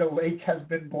in the data lake has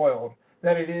been boiled,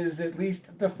 that it is at least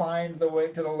defined the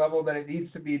way to the level that it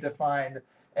needs to be defined.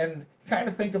 And kind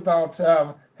of think about,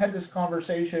 had this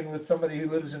conversation with somebody who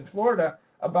lives in Florida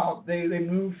about they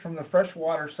moved from the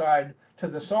freshwater side to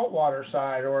the saltwater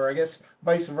side, or I guess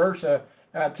vice versa,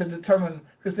 to determine,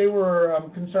 because they were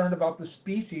concerned about the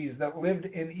species that lived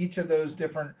in each of those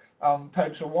different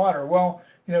types of water. Well,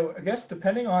 I guess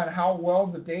depending on how well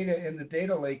the data in the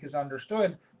data lake is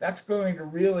understood, that's going to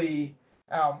really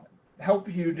help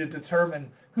you to determine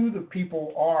who the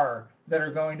people are that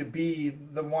are going to be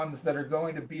the ones that are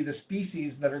going to be the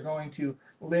species that are going to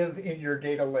live in your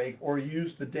data lake or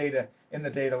use the data in the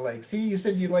data lake. See, you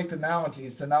said you liked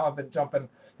analogies, so now I've been jumping,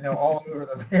 all over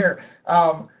them here.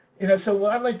 So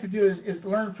what I'd like to do is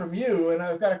learn from you, and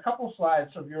I've got a couple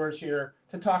slides of yours here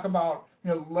to talk about,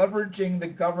 leveraging the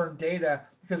governed data,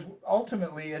 because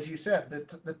ultimately, as you said,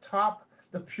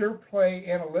 the pure play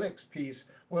analytics piece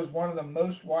was one of the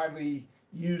most widely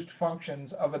used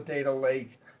functions of a data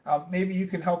lake. Maybe you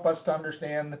can help us to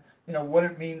understand, what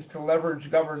it means to leverage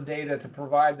governed data to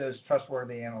provide those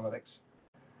trustworthy analytics.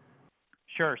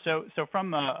 Sure. So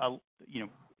from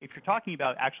if you're talking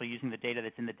about actually using the data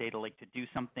that's in the data lake to do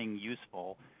something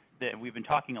useful, that we've been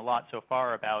talking a lot so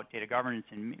far about data governance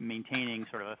and maintaining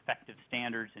sort of effective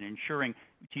standards and ensuring,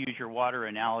 to use your water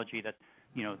analogy, that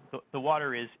the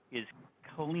water is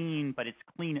clean, but it's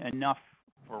clean enough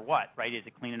for what, right? Is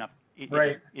it clean enough?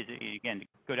 Right. Is it, again, to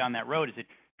go down that road, is it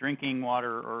drinking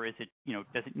water, or is it,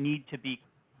 does it need to be,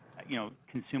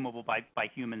 consumable by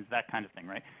humans, that kind of thing,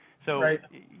 right? So right.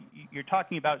 You're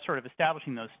talking about sort of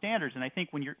establishing those standards, and I think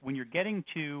when you're getting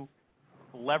to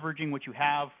leveraging what you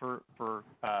have for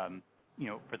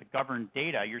the governed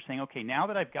data, you're saying, okay, now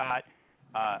that I've got,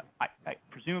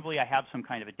 presumably I have some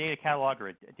kind of a data catalog or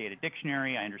a data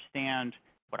dictionary. I understand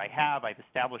what I have. I've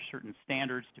established certain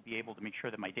standards to be able to make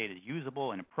sure that my data is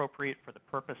usable and appropriate for the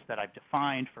purpose that I've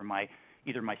defined for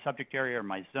either my subject area or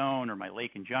my zone or my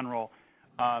lake in general.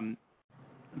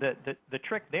 The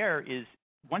trick there is,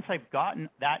 once I've gotten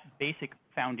that basic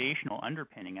foundational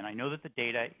underpinning, and I know that the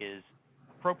data is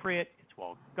appropriate, it's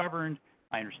well governed,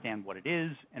 I understand what it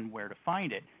is and where to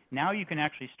find it, now you can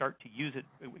actually start to use it,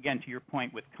 again, to your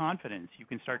point, with confidence. You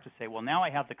can start to say, well, now I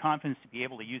have the confidence to be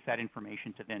able to use that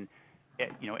information to then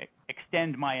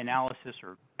extend my analysis,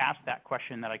 or ask that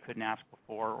question that I couldn't ask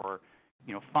before, or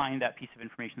find that piece of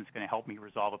information that's going to help me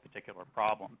resolve a particular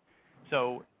problem.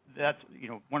 So that's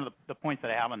one of the points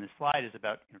that I have on this slide is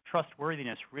about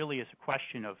trustworthiness. Really is a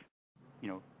question of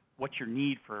what's your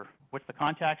need for, what's the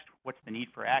context, what's the need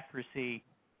for accuracy.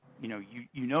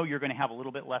 You're going to have a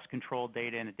little bit less controlled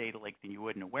data in a data lake than you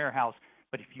would in a warehouse,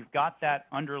 but if you've got that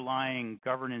underlying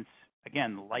governance,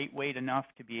 again, lightweight enough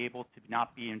to be able to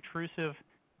not be intrusive,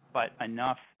 but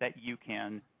enough that you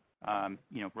can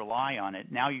rely on it,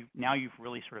 now you've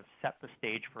really sort of set the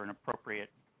stage for an appropriate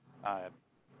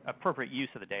use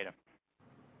of the data.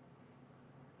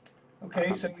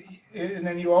 Okay, so and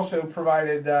then you also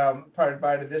provided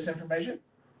this information?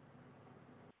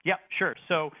 Yeah, sure.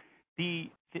 So the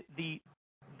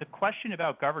question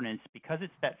about governance, because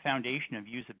it's that foundation of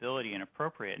usability and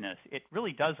appropriateness, it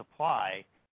really does apply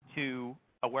to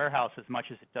a warehouse as much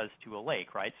as it does to a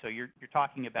lake, right? So you're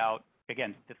talking about,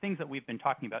 again, the things that we've been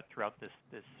talking about throughout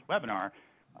this webinar.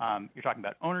 You're talking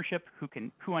about ownership,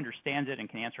 who understands it and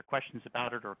can answer questions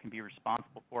about it or can be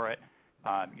responsible for it.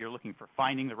 You're looking for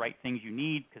finding the right things you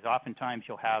need, because oftentimes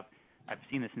you'll have, I've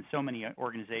seen this in so many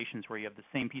organizations where you have the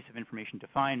same piece of information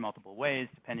defined multiple ways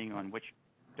depending on which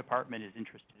department is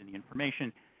interested in the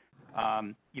information.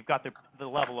 You've got the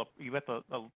level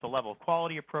of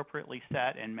quality appropriately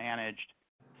set and managed.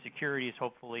 Security is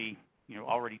hopefully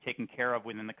already taken care of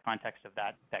within the context of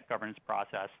that governance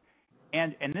process.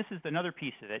 And this is another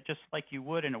piece of it. Just like you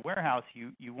would in a warehouse,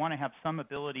 you want to have some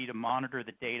ability to monitor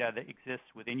the data that exists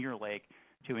within your lake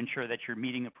to ensure that you're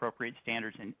meeting appropriate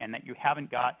standards and that you haven't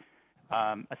got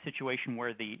a situation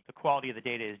where the quality of the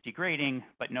data is degrading,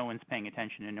 but no one's paying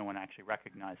attention and no one actually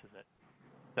recognizes it.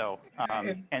 So,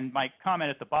 and my comment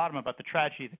at the bottom about the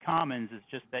tragedy of the commons is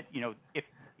just that,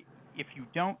 if you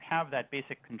don't have that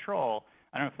basic control,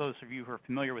 I don't know if those of you who are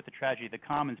familiar with the tragedy of the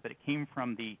commons, but it came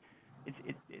from the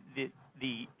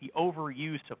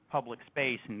overuse of public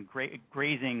space and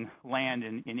grazing land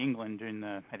in England in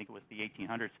I think it was the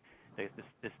 1800s.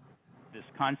 This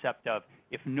concept of,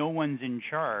 if no one's in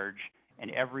charge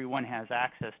and everyone has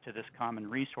access to this common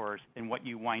resource, then what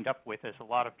you wind up with is a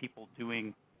lot of people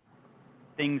doing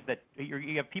things that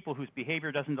you have people whose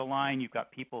behavior doesn't align. You've got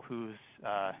people who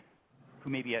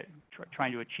may be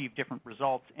trying to achieve different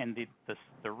results, and the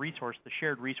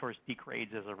shared resource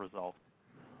degrades as a result.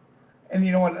 And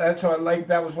you know what? That's what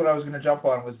that was what I was going to jump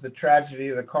on, was the tragedy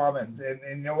of the commons.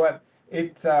 And you know what?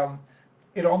 It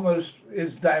almost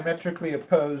is diametrically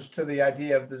opposed to the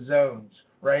idea of the zones,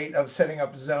 right? Of setting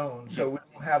up zones, so we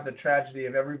don't have the tragedy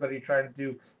of everybody trying to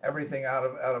do everything out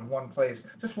of one place.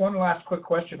 Just one last quick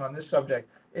question on this subject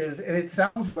is, and it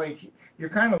sounds like you're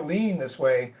kind of leaning this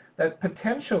way, that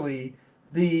potentially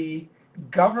the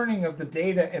governing of the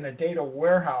data in a data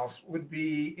warehouse would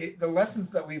be, the lessons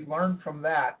that we've learned from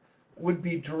that would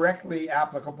be directly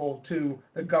applicable to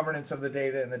the governance of the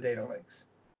data in the data lakes.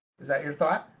 Is that your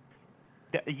thought?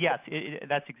 Yes,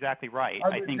 that's exactly right.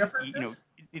 I think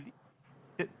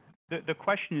the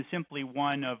question is simply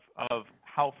one of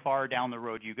how far down the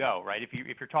road you go, right? If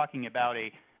you're talking about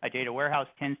a data warehouse,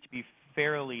 tends to be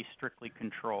fairly strictly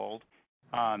controlled,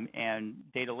 and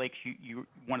data lakes,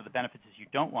 one of the benefits is you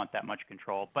don't want that much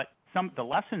control, but the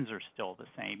lessons are still the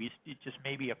same. It just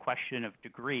may be a question of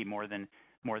degree more than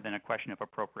a question of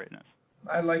appropriateness.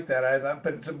 I like that.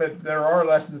 But there are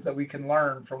lessons that we can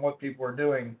learn from what people are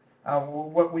doing.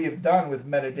 What we have done with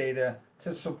metadata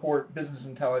to support business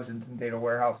intelligence and data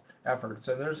warehouse efforts.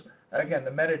 So there's, again, the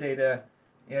metadata,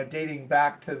 dating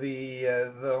back to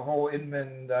the whole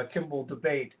Inman-Kimball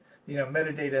debate.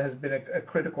 Metadata has been a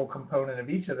critical component of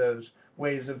each of those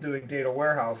ways of doing data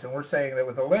warehouse. And we're saying that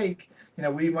with a lake,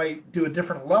 we might do a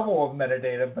different level of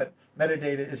metadata, but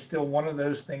metadata is still one of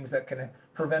those things that can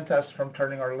prevent us from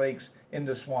turning our lakes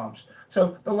into swamps.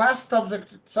 So the last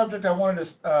subject I wanted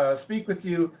to speak with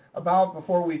you about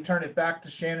before we turn it back to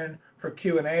Shannon for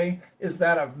Q&A is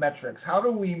that of metrics. How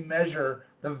do we measure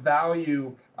the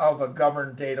value of a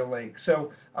governed data lake?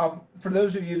 So for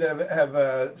those of you that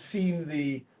have seen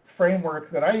the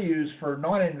framework that I use for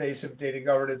non-invasive data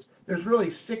governance, there's really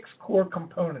 6 core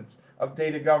components of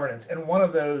data governance, and one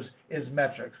of those is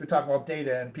metrics. We talk about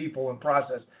data and people and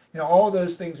process. All of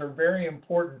those things are very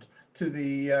important to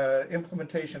the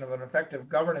implementation of an effective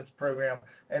governance program,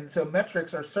 and so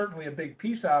metrics are certainly a big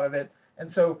piece out of it.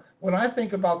 And so when I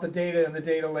think about the data in the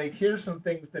data lake, here's some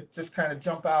things that just kind of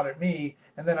jump out at me,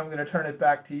 and then I'm going to turn it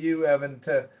back to you, Evan,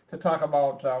 to talk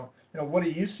about what do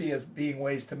you see as being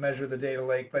ways to measure the data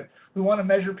lake. But we want to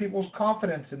measure people's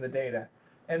confidence in the data.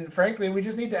 And frankly, we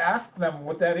just need to ask them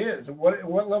what that is. What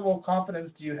level of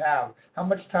confidence do you have? How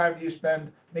much time do you spend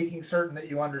making certain that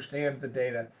you understand the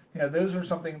data? That's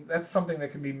something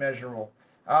that can be measurable.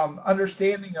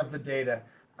 Understanding of the data.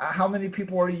 How many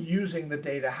people are using the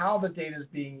data? How the data is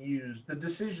being used? The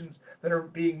decisions that are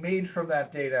being made from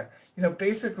that data.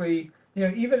 Basically,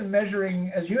 even measuring,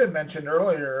 as you had mentioned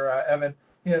earlier, Evan,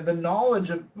 the knowledge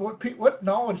of what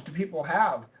knowledge do people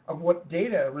have of what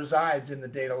data resides in the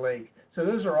data lake. So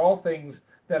those are all things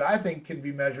that I think can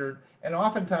be measured. And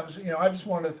oftentimes, I just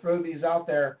want to throw these out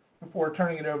there before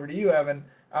turning it over to you, Evan.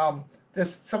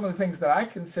 Some of the things that I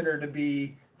consider to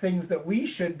be things that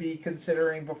we should be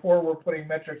considering before we're putting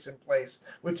metrics in place,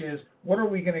 which is, what are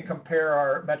we going to compare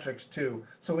our metrics to?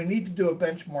 So we need to do a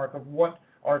benchmark of what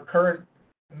our current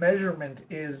measurement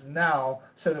is now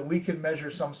so that we can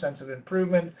measure some sense of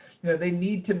improvement. They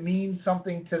need to mean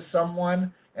something to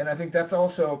someone, and I think that's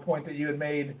also a point that you had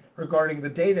made regarding the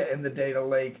data in the data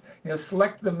lake.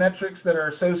 Select the metrics that are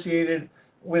associated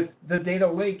with the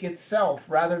data lake itself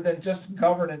rather than just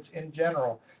governance in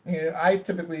general. I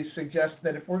typically suggest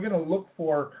that if we're going to look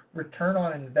for return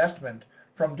on investment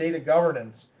from data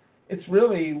governance, it's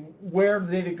really where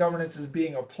the data governance is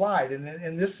being applied. And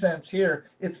in this sense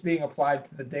here, it's being applied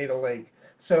to the data lake.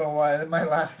 So my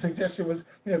last suggestion was,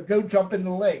 go jump in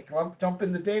the lake, jump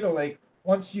in the data lake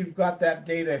once you've got that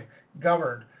data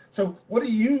governed. So what do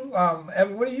you,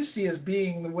 Evan, what do you see as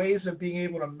being the ways of being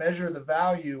able to measure the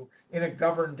value in a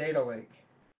governed data lake?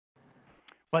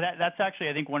 Well, that's actually,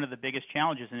 I think, one of the biggest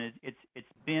challenges, and it's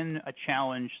been a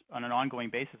challenge on an ongoing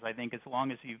basis. I think as long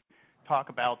as you talk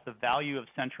about the value of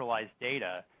centralized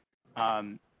data,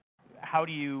 how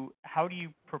do you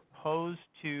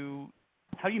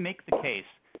make the case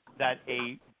that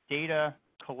a data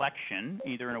collection,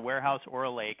 either in a warehouse or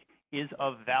a lake, is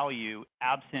of value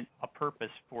absent a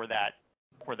purpose for that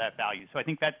value? So I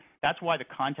think that's why the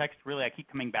context, really, I keep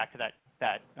coming back to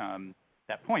that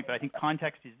point, but I think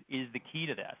context is the key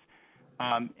to this.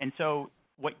 And so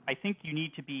what I think you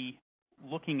need to be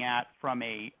looking at from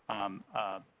a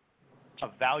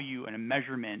value and a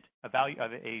measurement, a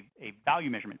value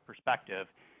measurement perspective,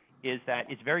 is that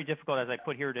it's very difficult, as I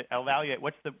put here, to evaluate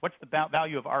what's the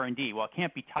value of R&D. Well, it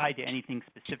can't be tied to anything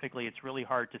specifically. It's really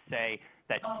hard to say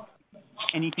that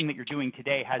anything that you're doing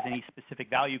today has any specific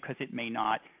value, because it may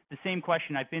not. The same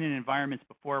question, I've been in environments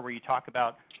before where you talk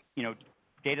about,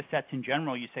 data sets in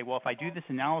general. You say, well, if I do this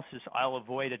analysis, I'll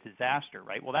avoid a disaster,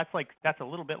 right? Well, that's a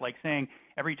little bit like saying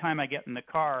every time I get in the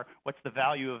car, what's the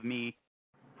value of me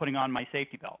putting on my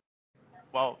safety belt?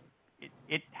 Well,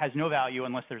 it has no value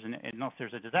unless there's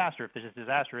a disaster. If there's a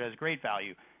disaster, it has great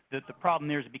value. The problem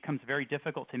there is it becomes very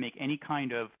difficult to make any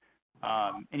kind of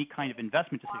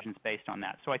investment decisions based on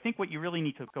that. So I think what you really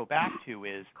need to go back to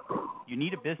is you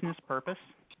need a business purpose.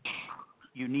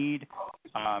 You need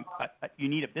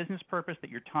a business purpose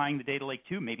that you're tying the data lake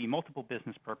to, maybe multiple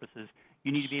business purposes.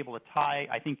 You need to be able to tie,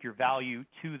 I think, your value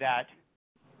to that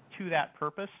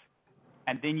purpose,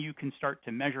 and then you can start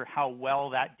to measure how well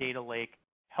that data lake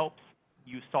helps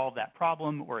you solve that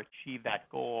problem or achieve that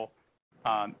goal.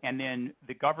 And then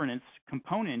the governance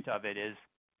component of it is,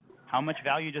 how much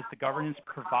value does the governance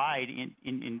provide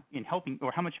in helping,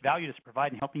 or how much value does it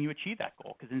provide in helping you achieve that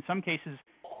goal? Because in some cases,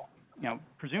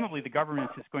 presumably the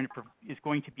governance is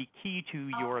going to be key to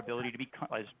your ability to be,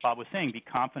 as Bob was saying, be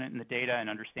confident in the data and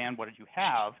understand what you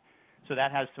have. So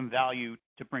that has some value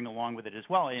to bring along with it as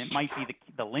well, and it might be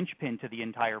the linchpin to the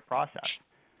entire process.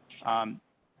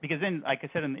 Because then, like I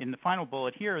said in the final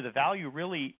bullet here, the value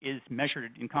really is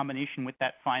measured in combination with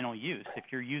that final use. If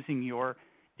you're using your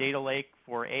data lake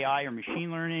for AI or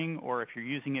machine learning, or if you're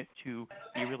using it to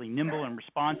be really nimble and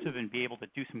responsive and be able to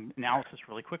do some analysis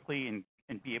really quickly and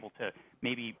be able to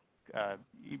maybe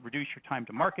reduce your time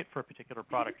to market for a particular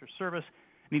product or service.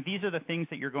 I mean, these are the things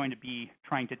that you're going to be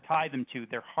trying to tie them to.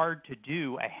 They're hard to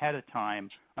do ahead of time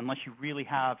unless you really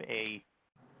have a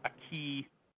key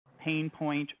pain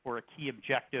point or a key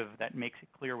objective that makes it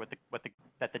clear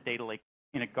that the data lake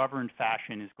in a governed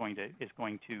fashion is going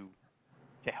to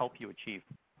help you achieve.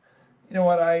 You know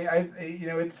what,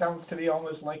 it sounds to me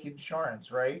almost like insurance,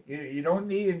 right? You don't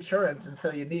need insurance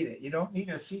until you need it. You don't need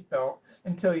a seatbelt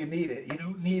until you need it. You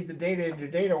don't need the data in your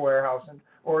data warehouse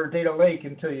or data lake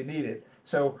until you need it.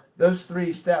 So those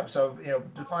three steps of,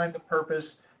 define the purpose,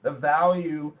 the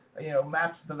value,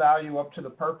 match the value up to the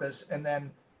purpose, and then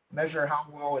measure how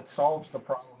well it solves the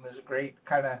problem is a great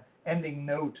kind of ending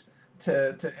note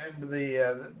to end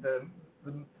the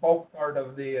bulk part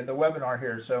of the webinar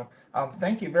here. So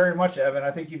thank you very much, Evan.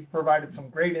 I think you've provided some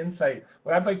great insight.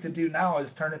 What I'd like to do now is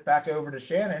turn it back over to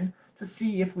Shannon to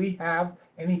see if we have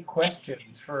any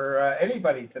questions for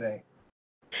anybody today.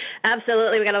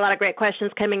 Absolutely. We got a lot of great questions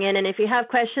coming in, and if you have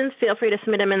questions, feel free to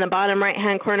submit them in the bottom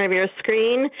right-hand corner of your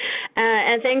screen.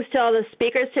 And thanks to all the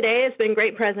speakers today. It's been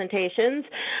great presentations.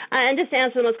 And just to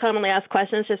answer the most commonly asked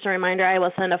questions, just a reminder, I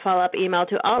will send a follow-up email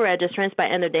to all registrants by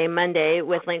end of day Monday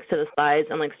with links to the slides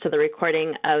and links to the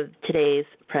recording of today's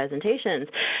presentations.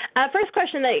 First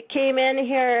question that came in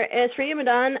here is for you,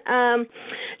 Madan.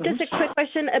 Just a quick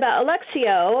question about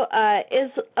Alexio.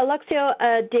 Is Alexio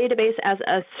a database as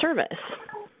a service?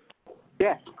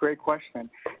 Yes, great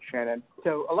question, Shannon.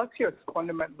 So Alexio is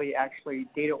fundamentally actually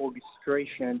data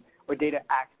orchestration or data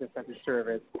access as a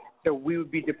service. So we would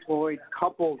be deployed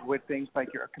coupled with things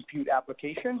like your compute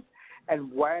applications.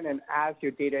 And when and as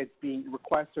your data is being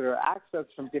requested or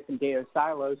accessed from different data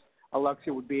silos,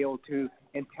 Alexia would be able to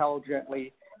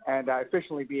intelligently and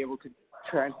efficiently be able to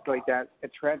translate that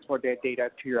and transport that data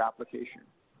to your application.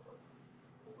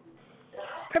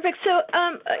 Perfect. So,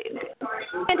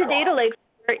 into data lakes,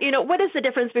 what is the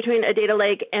difference between a data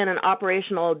lake and an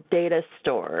operational data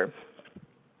store?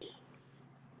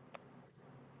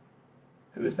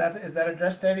 Is that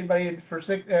addressed to anybody first?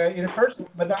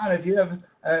 Madonna, if you have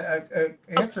an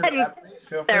answer to that, please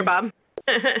feel free. There, Bob.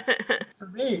 For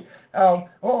me,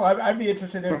 I'd be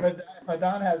interested if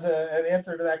Madonna has an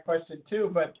answer to that question too.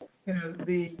 But let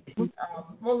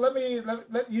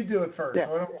you do it first. Yeah.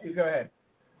 Why don't you go ahead?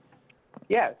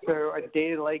 Yeah, so a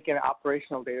data lake and an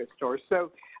operational data store.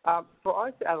 So for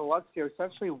us at Alexio,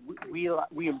 essentially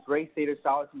we embrace data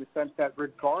silos in the sense that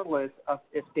regardless of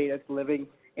if data is living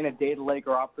in a data lake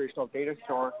or operational data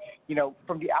store,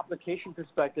 from the application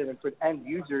perspective and for end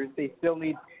users, they still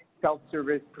need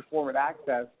self-service performant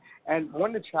access. And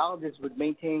one of the challenges with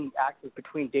maintaining access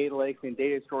between data lakes and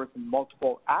data stores and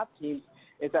multiple app teams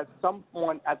is that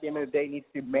someone at the end of the day needs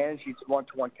to manage these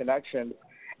one-to-one connections.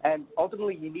 And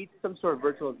ultimately, you need some sort of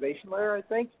virtualization layer, I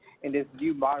think, in this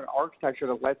new modern architecture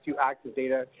that lets you access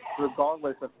data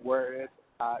regardless of where it's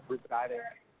residing,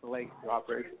 the lakes, the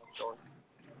operational stores.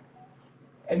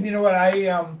 And you know what,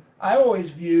 I always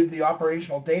viewed the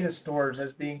operational data stores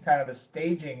as being kind of a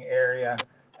staging area.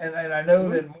 And I know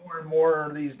that more and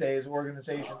more these days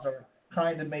organizations are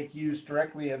trying to make use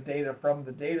directly of data from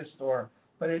the data store.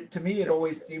 But to me, it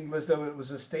always seemed as though it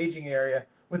was a staging area.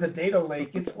 With a data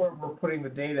lake, it's where we're putting the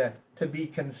data to be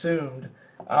consumed.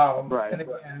 Right.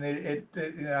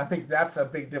 And I think that's a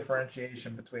big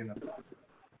differentiation between them.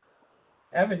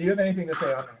 Evan, do you have anything to say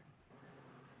on that?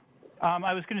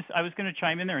 I was going to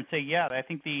chime in there and say, yeah, I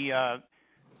think the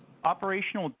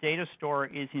operational data store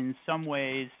is in some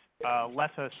ways less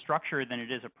a structure than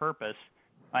it is a purpose,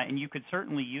 and you could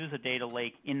certainly use a data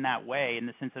lake in that way, in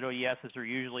the sense that ODSs are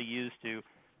usually used to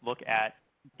look at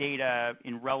data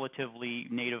in relatively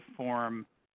native form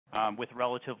with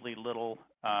relatively little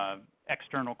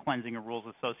external cleansing or rules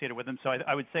associated with them. So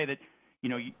I would say that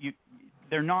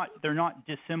they're not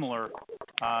dissimilar.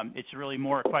 It's really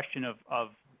more a question of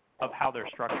how they're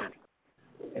structured.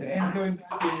 And going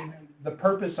back to the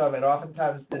purpose of it,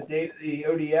 oftentimes the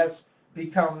ODS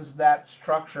becomes that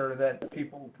structure that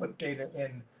people put data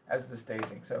in as the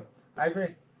staging. So I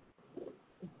agree.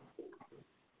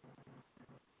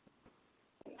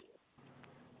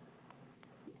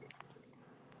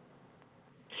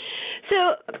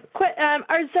 So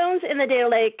are zones in the data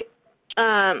lake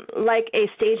like a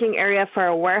staging area for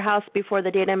a warehouse before the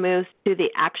data moves to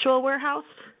the actual warehouse?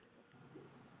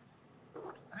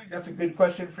 I think that's a good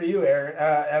question for you,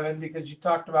 Evan, because you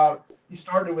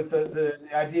started with the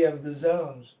idea of the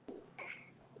zones.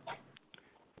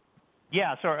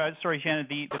 Yeah, sorry, Shannon.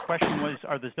 The question was,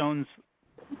 are the zones?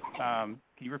 Can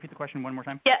you repeat the question one more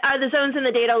time? Yeah, are the zones in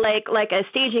the data lake like a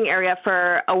staging area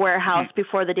for a warehouse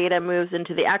before the data moves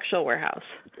into the actual warehouse?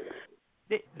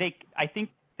 I think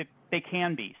that they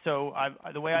can be. So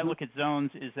the way I look at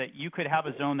zones is that you could have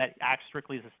a zone that acts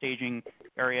strictly as a staging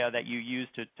area that you use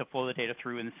to flow the data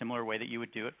through in a similar way that you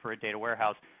would do it for a data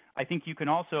warehouse. I think you can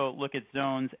also look at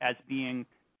zones as being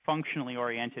functionally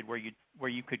oriented, where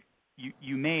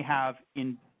you may have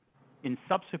in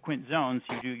subsequent zones,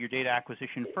 you do your data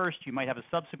acquisition first. You might have a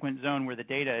subsequent zone where the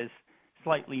data is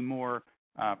slightly more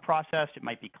processed. It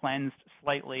might be cleansed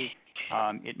slightly.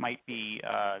 It might be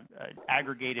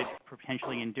aggregated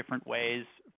potentially in different ways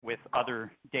with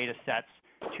other data sets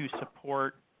to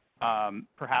support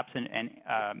perhaps an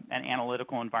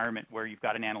analytical environment where you've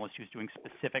got an analyst who's doing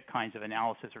specific kinds of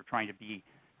analysis or trying to be,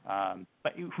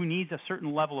 but who needs a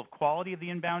certain level of quality of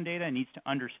the inbound data and needs to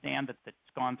understand that it's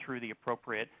gone through the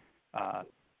appropriate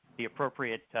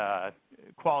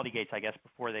quality gates, I guess,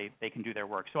 before they can do their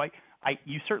work. So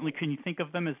you certainly can think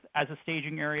of them as a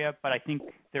staging area, but I think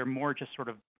they're more just sort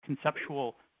of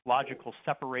conceptual, logical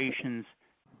separations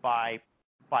by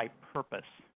purpose,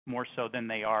 more so than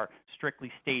they are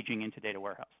strictly staging into data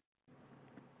warehouse.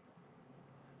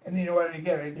 And you know what,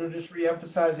 again, you're just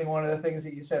reemphasizing one of the things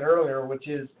that you said earlier, which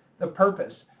is the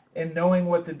purpose, and knowing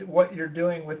what you're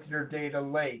doing with your data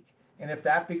lake. And if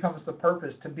that becomes the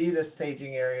purpose, to be the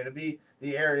staging area, to be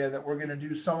the area that we're going to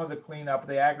do some of the cleanup,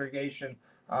 the aggregation,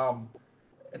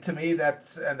 to me,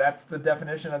 that's the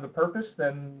definition of the purpose,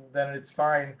 then it's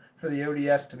fine for the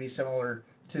ODS to be similar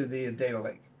to the data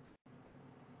lake.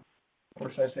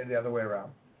 Or should I say the other way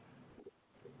around?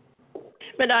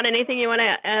 Madonna, anything you want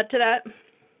to add to that?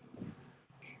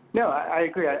 No, I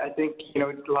agree. I think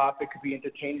a lot of it could be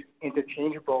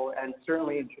interchangeable, and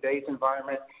certainly in today's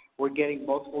environment, we're getting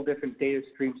multiple different data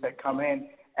streams that come in,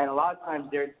 and a lot of times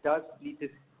there does need to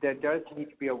there does need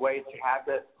to be a way to have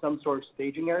some sort of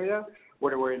staging area,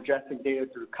 whether we're ingesting data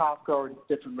through Kafka or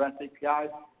different REST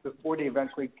APIs, before they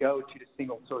eventually go to the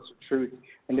single source of truth,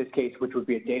 in this case, which would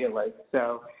be a data lake.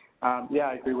 So, yeah,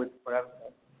 I agree with what Evan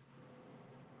said.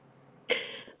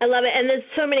 I love it, and there's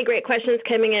so many great questions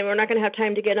coming in. We're not going to have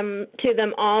time to get to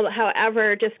them all.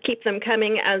 However, just keep them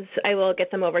coming, as I will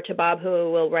get them over to Bob, who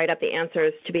will write up the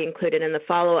answers to be included in the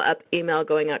follow-up email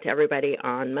going out to everybody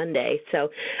on Monday.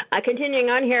 So continuing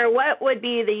on here, what would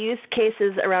be the use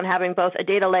cases around having both a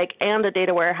data lake and a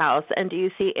data warehouse, and do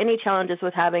you see any challenges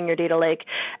with having your data lake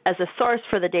as a source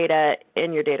for the data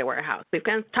in your data warehouse? We've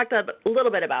kind of talked a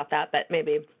little bit about that, but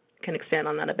maybe can expand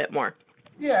on that a bit more.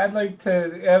 Yeah, I'd like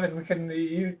to, Evan,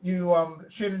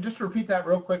 Shannon, just repeat that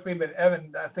real quickly, but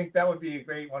Evan, I think that would be a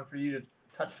great one for you to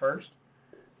touch first.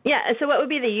 Yeah, so what would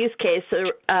be the use case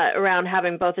around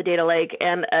having both a data lake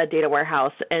and a data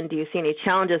warehouse, and do you see any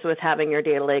challenges with having your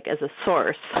data lake as a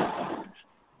source?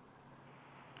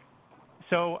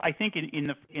 So I think in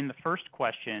the first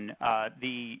question,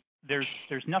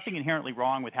 there's nothing inherently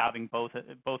wrong with having both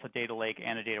a data lake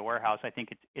and a data warehouse. I think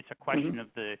it's a question of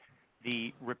the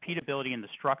repeatability and the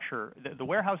structure. The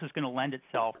warehouse is going to lend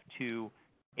itself to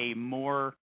a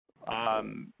more,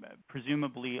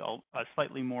 presumably a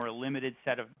slightly more limited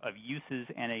set of uses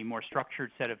and a more structured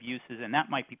set of uses, and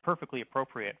that might be perfectly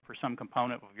appropriate for some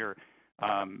component of your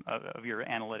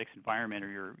analytics environment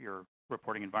or your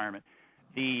reporting environment.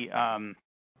 And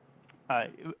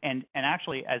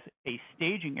actually, as a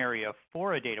staging area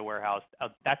for a data warehouse,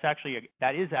 that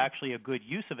is actually a good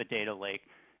use of a data lake.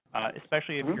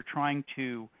 Especially if you're trying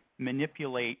to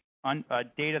manipulate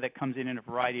data that comes in a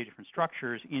variety of different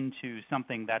structures into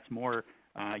something that's more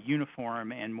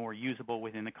uniform and more usable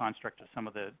within the construct of some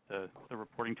of the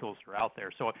reporting tools that are out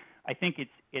there. So I think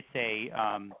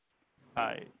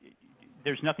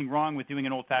there's nothing wrong with doing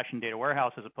an old-fashioned data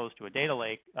warehouse as opposed to a data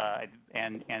lake,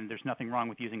 and there's nothing wrong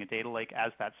with using a data lake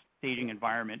as that staging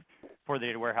environment for the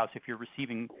data warehouse if you're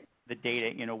receiving the data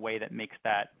in a way that makes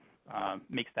that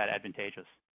advantageous.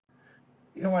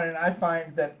 You know what, and I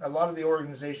find that a lot of the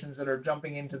organizations that are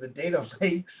jumping into the data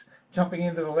lakes, they've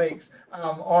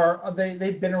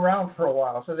been around for a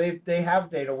while, so they have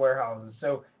data warehouses.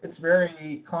 So it's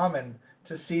very common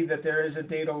to see that there is a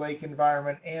data lake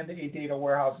environment and a data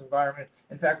warehouse environment.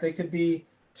 In fact, they could be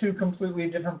two completely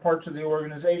different parts of the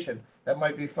organization that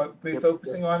might be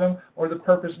focusing on them, or the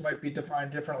purpose might be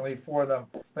defined differently for them.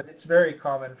 But it's very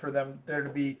common for there to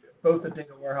be both a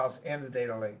data warehouse and a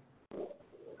data lake.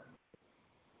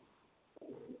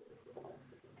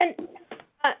 And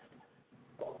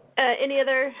any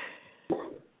other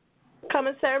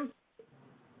comments there?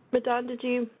 Madan, did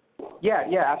you? Yeah,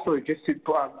 absolutely. Just to,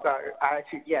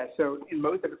 so in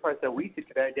most of the parts that we see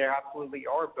today, there absolutely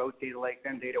are both data lakes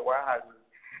and data warehouses.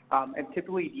 And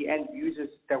typically the end users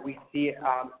that we see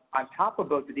on top of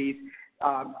both of these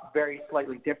vary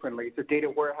slightly differently. So data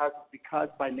warehouses, because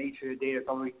by nature the data is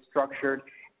already structured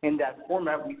in that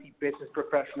format, we see business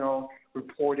professional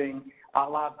reporting. A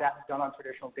lot of that's done on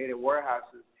traditional data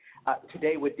warehouses.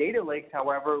 Today with data lakes,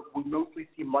 however, we mostly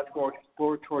see much more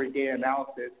exploratory data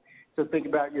analysis. So think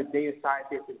about your data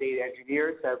scientists and data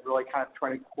engineers that are really kind of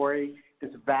trying to query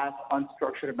this vast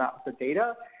unstructured amounts of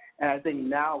data. And I think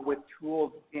now with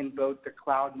tools in both the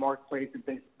cloud marketplace and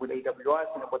things with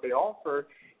AWS and what they offer,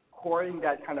 querying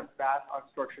that kind of vast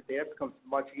unstructured data becomes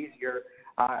much easier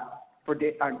for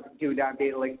doing that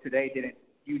data lakes today than it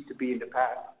used to be in the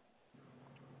past.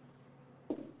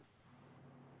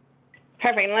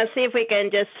 Perfect. Let's see if we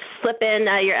can just slip in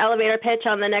your elevator pitch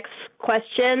on the next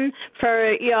question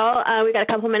for y'all. We got a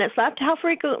couple minutes left. How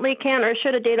frequently can or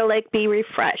should a data lake be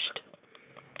refreshed?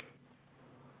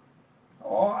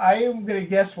 Well, I am going to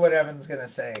guess what Evan's going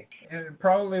to say, and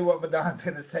probably what Madan's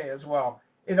going to say as well.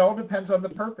 It all depends on the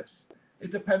purpose.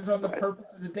 It depends on the purpose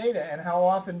of the data and how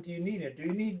often do you need it. Do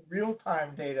you need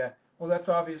real-time data? Well, that's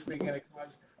obviously going to cause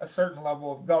a certain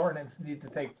level of governance need to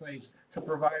take place to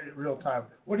provide it real time.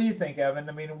 What do you think, Evan?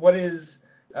 I mean, what is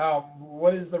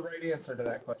the right answer to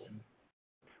that question?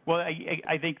 Well,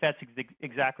 I think that's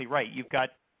exactly right. You've got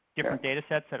different data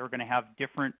sets that are going to have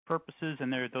different purposes,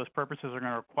 and those purposes are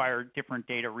going to require different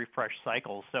data refresh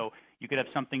cycles. So you could have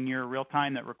something near real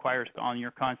time that requires on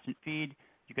your constant feed.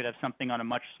 You could have something on a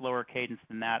much slower cadence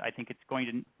than that. I think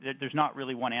there's not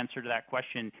really one answer to that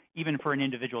question, even for an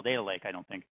individual data lake, I don't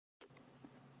think.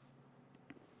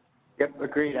 Yep,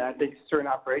 agreed. I think certain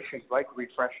operations like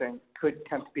refreshing could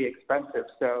tend to be expensive.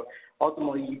 So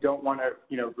ultimately, you don't want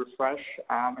to, refresh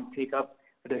and take up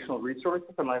additional resources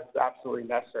unless it's absolutely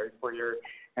necessary for your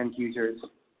end users.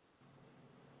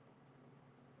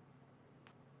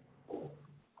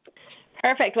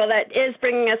 Perfect. Well, that is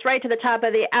bringing us right to the top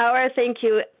of the hour. Thank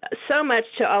you so much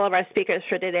to all of our speakers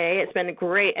for today. It's been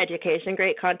great education,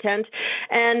 great content.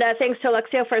 And thanks to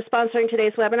Alexio for sponsoring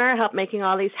today's webinar, help making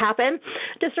all these happen.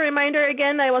 Just a reminder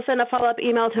again, I will send a follow-up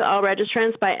email to all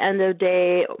registrants by end of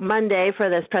day Monday for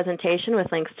this presentation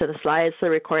with links to the slides, the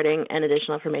recording, and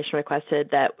additional information requested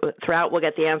that throughout we'll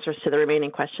get the answers to the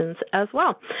remaining questions as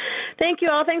well. Thank you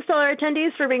all. Thanks to all our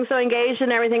attendees for being so engaged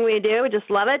in everything we do. We just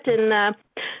love it, and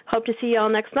hope to see you all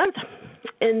next month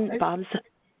in Bob's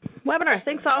webinar.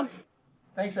 Thanks all.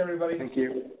 Thanks, everybody. Thank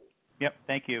you. Yep,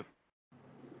 thank you.